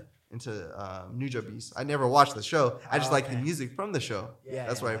into Nujabes. I never watched the show. I just liked the music from the show. Yeah,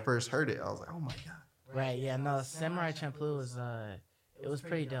 that's when I first heard it. I was like, "Oh my god!" Right? Yeah. No, Samurai Champloo was it was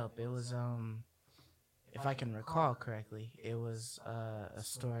pretty dope. It was if I can recall correctly, it was a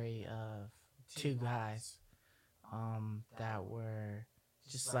story of two guys that were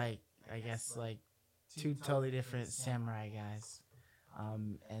just like I guess like two totally different samurai guys,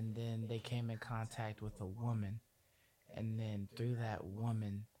 and then they came in contact with a woman, and then through that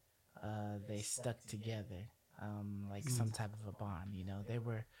woman they stuck together, like some type of a bond. They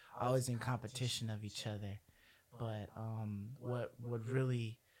were always in competition of each other, but what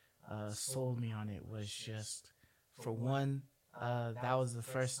really sold me on it was just, for one, that was the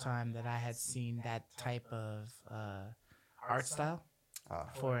first time that I had seen that type of art style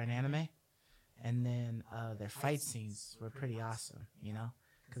for an anime. And then their fight scenes were pretty awesome,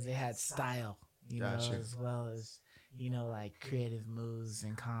 because they had style, as well as, like creative moves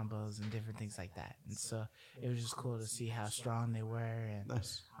and combos and different things like that. And so it was just cool to see how strong they were. And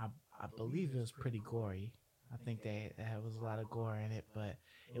nice. I believe it was pretty gory. I think there was a lot of gore in it, but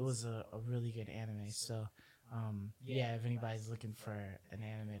it was a really good anime. So, if anybody's looking for an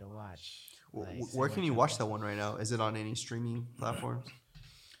anime to watch. Where can you watch that one right now? Is it on any streaming platforms?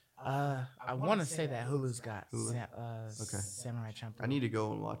 I want to say that Hulu's got Hulu? Okay. Samurai Champloo. I need to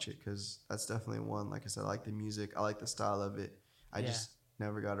go and watch it because that's definitely one. Like I said, I like the music. I like the style of it. I just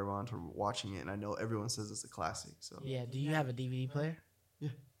never got around to watching it, and I know everyone says it's a classic. So yeah. Do you have a DVD player? Yeah.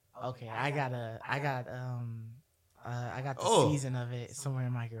 Okay, I got the season of it somewhere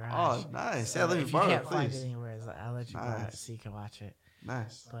in my garage. Oh, nice. So yeah, let me if borrow you it, can't find please. it anywhere, I'll let you borrow it so you can watch it.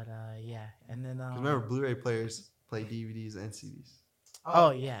 Nice. But yeah, and then remember, Blu-ray players play DVDs and CDs.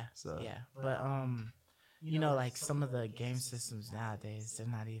 Oh yeah. So yeah, but you know, like some of the game systems nowadays, they're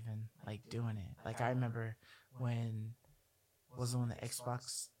not even like doing it. Like I remember when the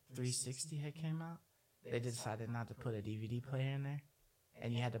Xbox 360 had came out, they decided not to put a DVD player in there,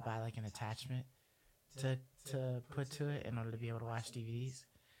 and you had to buy like an attachment to put to it in order to be able to watch DVDs.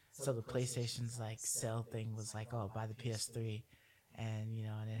 So the PlayStation's like sell thing was like, oh, buy the PS3, and you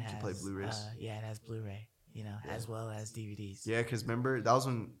know, and it has play Blu-rays. Yeah, it has Blu-ray, you know, as well as DVDs. Yeah, because remember that was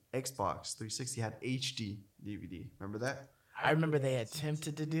when Xbox 360 had HD DVD. Remember that? I remember they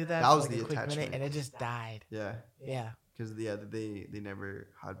attempted to do that. That was like the a quick attachment, minute, and it just died. Yeah. Yeah. Because they never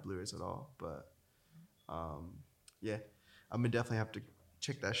had Blu-rays at all. But yeah, I'm gonna definitely have to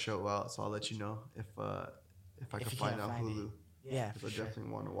check that show out. So I'll let you know if I can find out Hulu. It. Yeah, I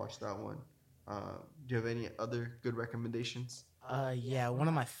definitely want to watch that one. Do you have any other good recommendations? Yeah, one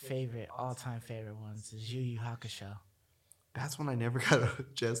of my all-time favorite ones is Yu Yu Hakusho. That's one I never got a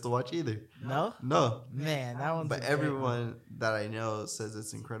chance to watch either. No? No. Man, that one's. But everyone that I know says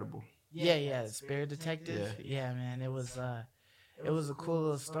it's incredible. Yeah, the Spirit Detective. Yeah, man, it was a cool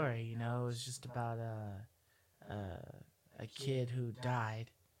little story. You know, it was just about a kid who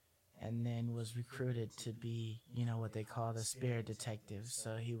died, and then was recruited to be, you know, what they call the Spirit Detective.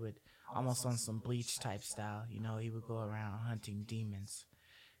 So he would, almost on some Bleach type style, you know, he would go around hunting demons.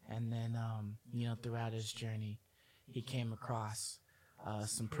 And then, you know, throughout his journey, he came across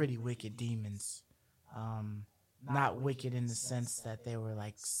some pretty wicked demons. Not wicked in the sense that they were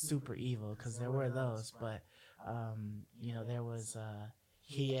like super evil, because there were those, but, you know, there was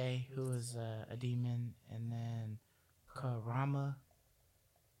Hiei, who was a demon, and then Karama.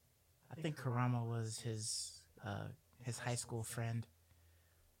 I think Karama was his high school friend.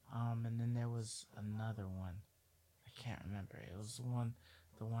 And then there was another one. I can't remember. It was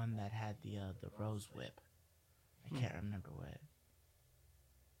the one that had the rose whip. I can't remember what.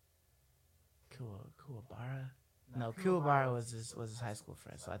 Kuwabara? No, Kuwabara was his high school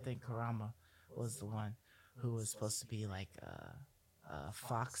friend. So I think Karama was the one who was supposed to be like a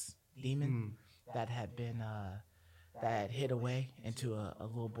fox demon that had been that hid away into a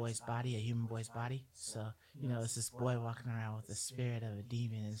little boy's body, a human boy's body. So, you know, it's this boy walking around with the spirit of a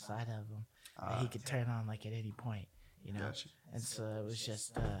demon inside of him that he could turn on like at any point, you know. Gotcha. And so it was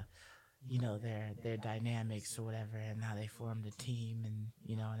just, you know, their dynamics or whatever, and how they formed a team, and,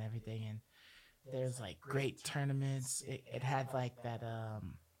 you know, and everything. And there's like great tournaments. It had like that,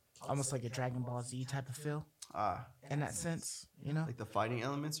 almost like a Dragon Ball Z type of feel. In that sense, you know, like the fighting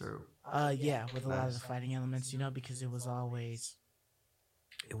elements, or yeah, with a lot of the fighting elements, you know, because it was always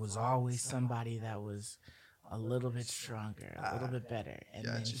somebody that was a little bit stronger, a little bit better, and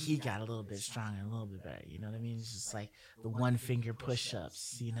then he got a little bit stronger, a little bit better. You know what I mean? It's just like the one finger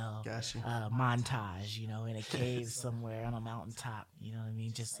push-ups, you know, montage, you know, in a cave somewhere on a mountaintop. You know what I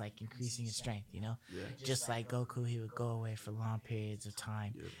mean? Just like increasing his strength, you know, just like Goku, he would go away for long periods of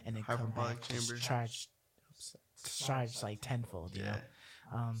time and then come back, just charged like tenfold, you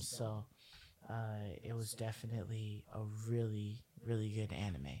know. So it was definitely a really, really good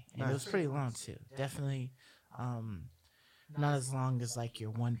anime, and it was pretty long too. Definitely not as long as like your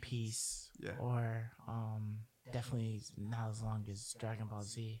One Piece, or definitely not as long as Dragon Ball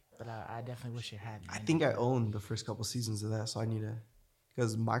Z, but I definitely wish it had. I think I own the first couple seasons of that, so I need to,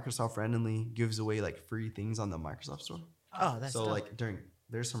 because Microsoft randomly gives away like free things on the Microsoft store. Oh, that's so dope. Like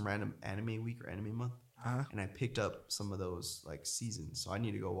there's some random anime week or anime month, and I picked up some of those like seasons, so I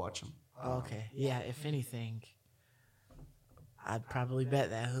need to go watch them. Okay, yeah. If anything, I'd probably bet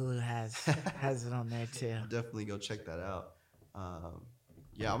that Hulu has it on there too. Definitely go check that out.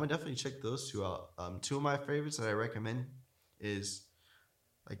 Yeah, I'm gonna definitely check those two out. Two of my favorites that I recommend is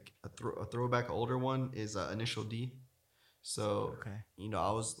like a throwback older one is Initial D. So you know, I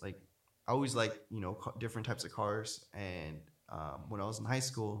always like, you know, different types of cars, and when I was in high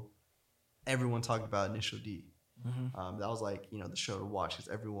school, everyone talked about Initial D. That was like, you know, the show to watch because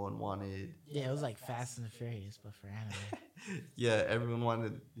everyone wanted. Yeah, it was like Fast and the Furious, but for anime. Yeah, everyone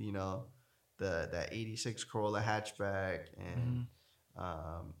wanted, you know, that '86 Corolla hatchback, and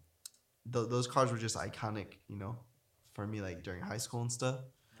those cars were just iconic, you know, for me, like during high school and stuff.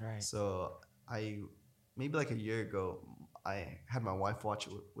 Right. So maybe like a year ago, I had my wife watch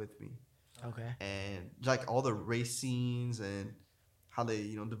it with me. Okay. And like all the race scenes and how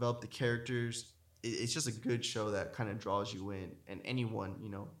they develop the characters, it's just a good show that kind of draws you in, and anyone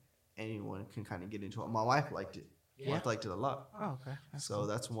can kind of get into it. My wife liked it. My wife liked it a lot. Oh, okay. That's so cool.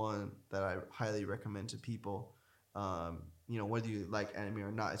 That's one that I highly recommend to people. Whether you like anime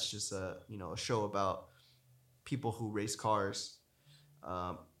or not, it's just a show about people who race cars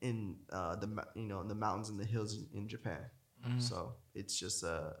in the mountains and the hills in Japan. Mm-hmm. So it's just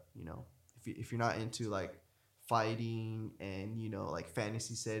if you're not into like fighting and like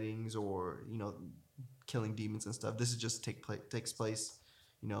fantasy settings or killing demons and stuff, this is just takes place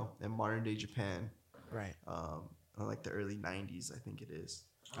in modern day Japan, right? Like the early 90s, I think it is.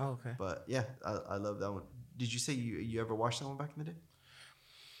 Oh, okay. But yeah, I love that one. Did you say you ever watched that one back in the day?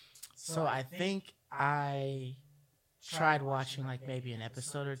 So I think I tried watching like maybe an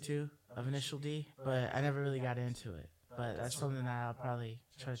episode or two of Initial D, but I never really got into it. But that's something that I'll probably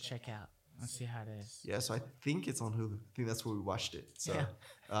try to check out and see how it is. Yeah, so I think it's on Hulu. I think that's where we watched it. So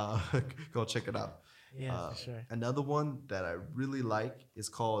go check it out. Yeah, for sure. Another one that I really like is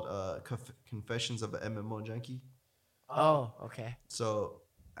called Confessions of an MMO Junkie. Oh, okay. So,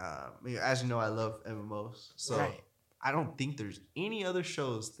 as you know, I love MMOs. So right. I don't think there's any other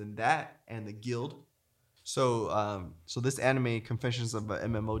shows than that and The Guild. So this anime, Confessions of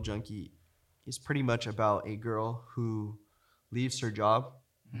an MMO Junkie, is pretty much about a girl who leaves her job.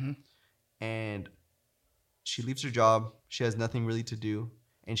 Mm-hmm. And she leaves her job. She has nothing really to do.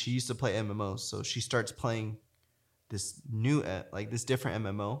 And she used to play MMOs. So she starts playing this new, this different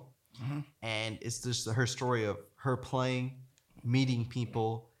MMO. Mm-hmm. And it's just her story of her playing, meeting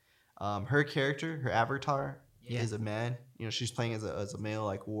people. Her character, her avatar, is a man. She's playing as a male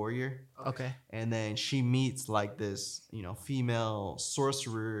like warrior. Okay. And then she meets like this, female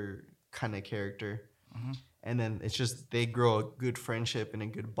sorcerer kind of character. Mm-hmm. And then it's just they grow a good friendship and a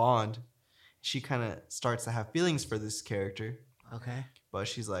good bond. She kind of starts to have feelings for this character. Okay. But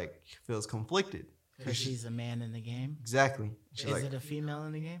she's like feels conflicted because she's a man in the game. Exactly. Is it a female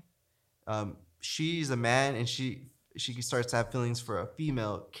in the game? She's a man, and she starts to have feelings for a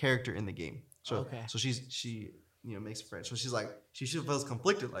female character in the game. So she makes a friend. So she's like she feels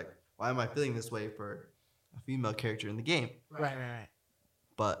conflicted. Like, why am I feeling this way for a female character in the game? Right.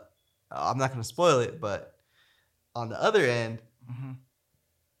 But I'm not going to spoil it. But on the other end, mm-hmm.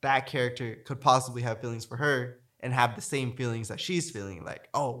 that character could possibly have feelings for her and have the same feelings that she's feeling. Like,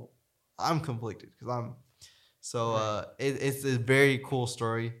 oh, I'm conflicted because I'm. So it's a very cool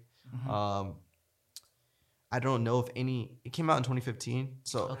story. Mm-hmm. I don't know if it came out in 2015.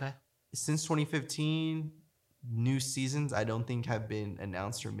 So since 2015, new seasons I don't think have been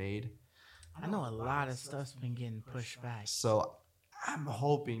announced or made. I know a lot of stuff's been getting pushed back. So I'm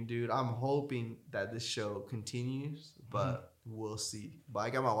hoping, that this show continues, but we'll see. But I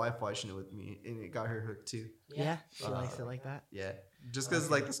got my wife watching it with me, and it got her hooked too. Yeah, she likes it like that. Yeah, just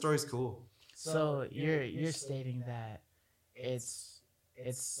because like the story's cool. So you're stating that it's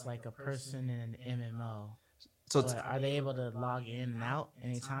like a person in an MMO. So are they able to log in and out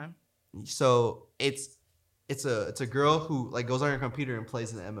anytime? So it's a girl who like goes on her computer and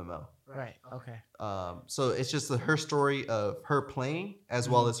plays in the MMO. Right. Okay. So it's just her story of her playing as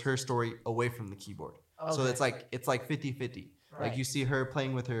well as her story away from the keyboard. Okay. So it's like 50-50. Right. Like you see her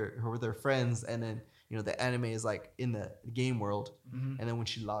playing with her friends, and then the anime is like in the game world, and then when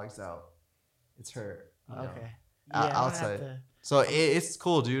she logs out, it's her. Outside. So it's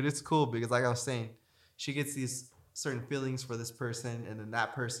cool, dude. It's cool because like I was saying, she gets these certain feelings for this person, and then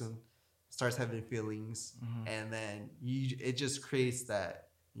that person starts having feelings, and then it just creates that.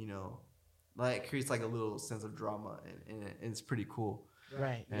 Like it creates like a little sense of drama, and it's pretty cool.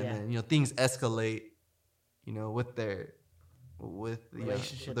 Right. And then things escalate, with their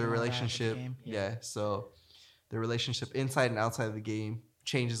relationship. Yeah. So the relationship inside and outside of the game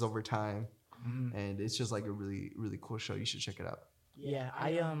changes over time, and it's just like a really really cool show. You should check it out. Yeah,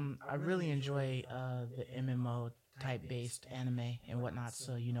 I really enjoy the MMO type based anime and whatnot.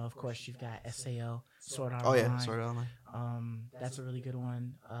 So of course you've got SAO, Sword Art Online. Oh yeah, Sword Art Online. That's a really good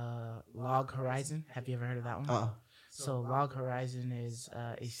one. Log Horizon. Have you ever heard of that one? So Log Horizon is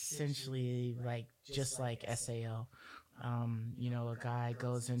essentially just like SAO. A guy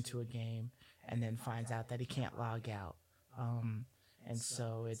goes into a game and then finds out that he can't log out. And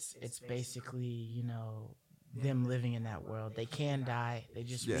so it's basically them living in that world. They can die. They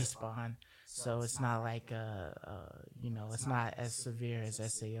just respawn. So it's not like it's not as severe as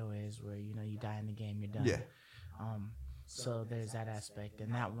SAO is, where you die in the game, you're done. Yeah. So there's that aspect,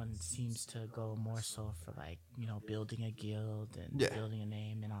 and that one seems to go more so for building a guild and building a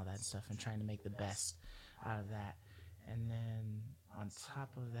name and all that stuff, and trying to make the best out of that. And then on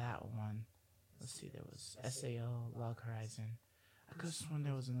top of that one, let's see, there was SAO, Log Horizon. I could have sworn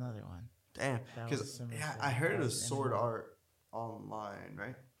there was another one. Damn, because I heard it was Sword Art Online,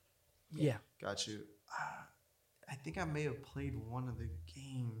 right? Yeah. Got you. I think I may have played one of the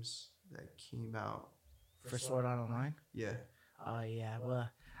games that came out. For Sword Art Online? Yeah. Oh, yeah. Well,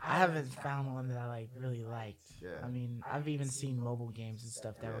 I haven't found one that I like really liked. Yeah. I mean, I've even seen mobile games and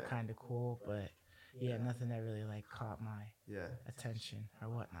stuff that were kind of cool, but yeah, nothing that really like caught my attention or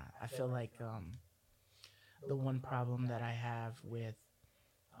whatnot. I feel like the one problem that I have with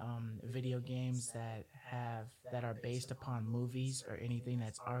video games that are based upon movies or anything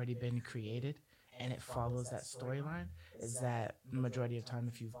that's already been created and it follows that storyline is that the majority of time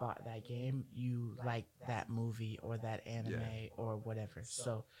if you've bought that game you like that movie or that anime or whatever,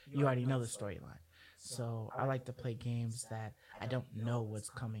 so you already know the storyline. So I like to play games that I don't know what's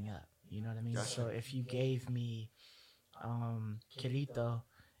coming up, you know what I mean? Gotcha. So if you gave me Kirito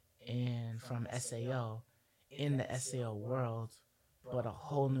from SAO in the SAO world but a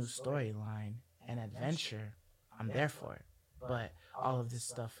whole new storyline and adventure, I'm there for it. But all of this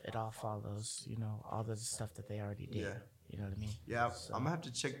stuff, it all follows, you know, all of the stuff that they already did. Yeah. You know what I mean? Yeah, so I'm going to have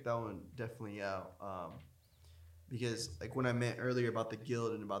to check that one definitely out. Because like when I meant earlier about the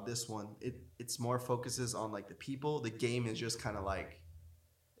guild and about this one, it's more focuses on like the people. The game is just kind of like,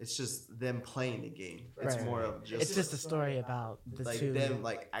 it's just them playing the game. It's more of just... It's just a story about the like two. them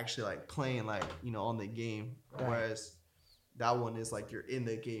like actually like playing like, you know, on the game. Right. Whereas... that one is like you're in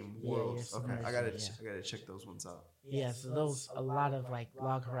the game world. Okay, I gotta check those ones out. Yeah, so those a lot of like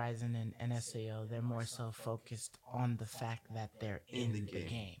Log Horizon and SAO, they're more so focused on the fact that they're in the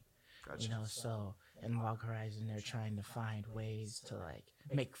game. Gotcha. You know, so in Log Horizon, they're trying to find ways to like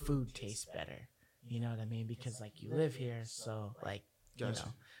make food taste better. You know what I mean? Because like you live here, so like you know,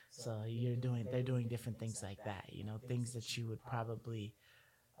 so they're doing different things like that. You know, things that you would probably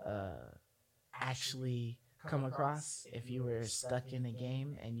actually come across if you were stuck in a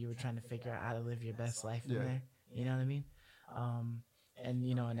game and you were trying to figure out how to live your best life in there. You know what I mean? And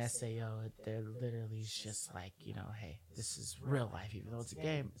you know, in SAO, they're literally just like, you know, hey, this is real life. Even though it's a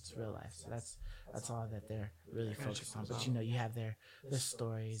game, it's real life. So that's all that they're really focused on. But you know, you have their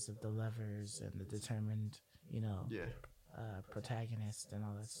stories of the lovers and the determined, you know, protagonist and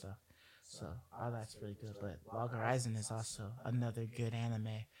all that stuff. So all that's really good. But Log Horizon is also another good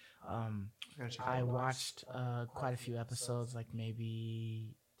anime. I watched quite a few episodes, like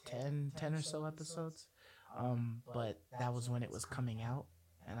maybe 10 or so episodes. But that was when it was coming out,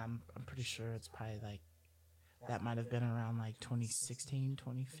 and I'm pretty sure it's probably like that might have been around like 2016,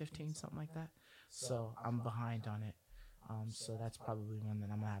 2015, something like that. So I'm behind on it. So that's probably one that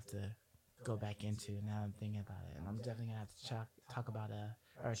I'm gonna have to go back into now I'm thinking about it, and I'm definitely gonna have to talk about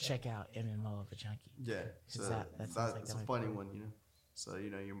or check out MMO of a Junkie. Yeah, so that's a funny one, you know. So you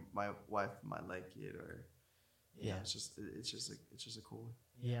know, my wife might like it, or it's just a cool one.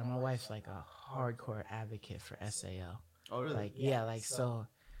 Yeah, my wife's like a hardcore advocate for SAO. Oh really? Like so.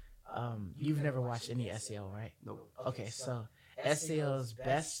 You've never watched any SAO, right? Nope. Okay, so SAO's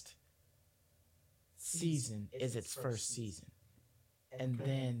best season is its first season, and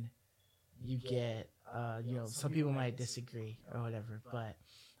then you get you know, some people might disagree or whatever, but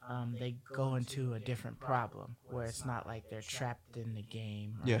they go into a different problem where it's not like they're trapped in the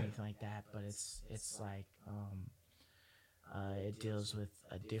game or anything like that, but it's like it deals with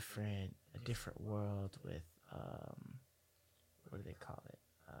a different world with what do they call it?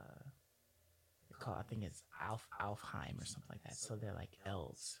 I think it's Alfheim or something like that. So they're like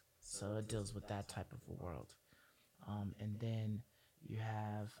elves. So it deals with that type of a world. And then you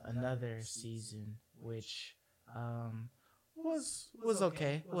have another season which was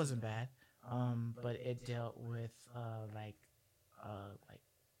okay. It wasn't bad. But it dealt with like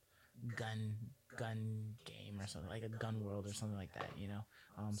gun game or something, like a gun world or something like that, you know.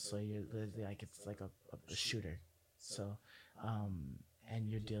 So you're like, it's like a shooter. So and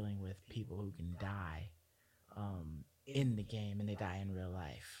you're dealing with people who can die in the game, and they die in real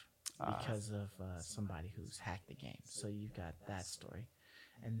life because of somebody who's hacked the game. So you've got that story,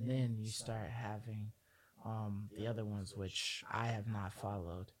 and then you start having the other ones, which I have not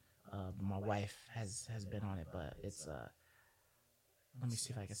followed. My wife has been on it, but it's let me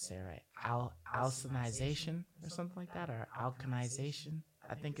see if I can say it right. Alchinization or something like that, or alchinization,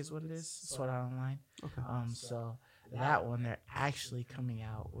 I think is what it is. Sword Art Online. Okay. So that one, they're actually coming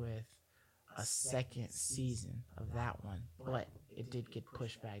out with a second season of that one, but it did get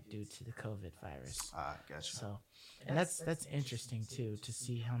pushed back due to the COVID virus. Gotcha. So, and that's interesting too, to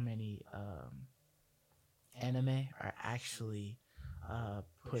see how many anime are actually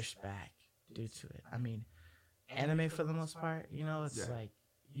pushed back due to it. I mean, anime for the most part. You know, it's like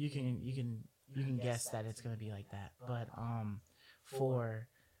you can guess that it's gonna be like that. But for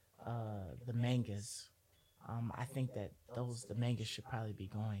the mangas, I think that the mangas should probably be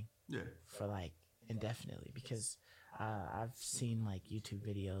going for like indefinitely, because I've seen like YouTube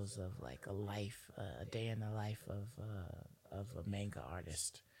videos of like a day in the life of a manga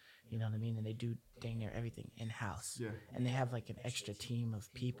artist. You know what I mean? And they do dang near everything in house. Yeah. And they have like an extra team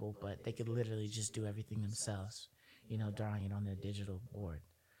of people, but they could literally just do everything themselves. You know, drawing it on their digital board.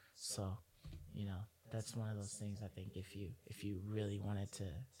 So, you know, that's one of those things. I think if you really wanted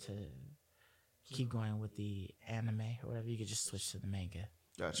to keep going with the anime or whatever, you could just switch to the manga.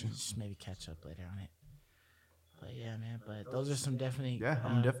 Gotcha. Just maybe catch up later on it. But yeah, man. But those are some definitely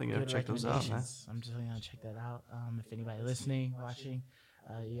I'm definitely gonna check those out, man. I'm definitely gonna check that out. If anybody listening, watching,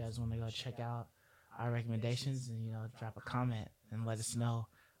 you guys want to go check out our recommendations, and drop a comment and let us know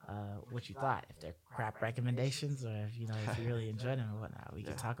what you thought. If they're crap recommendations, or if if you really enjoyed them or whatnot, we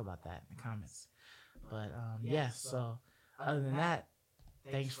can talk about that in the comments. But so other than that,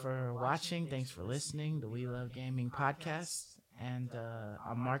 thanks for watching. Thanks for listening. The We Love Gaming podcast. And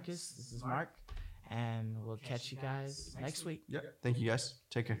I'm Marcus. This is Mark. And we'll catch you guys next week. Yep. Thank you, guys.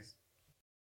 Take care.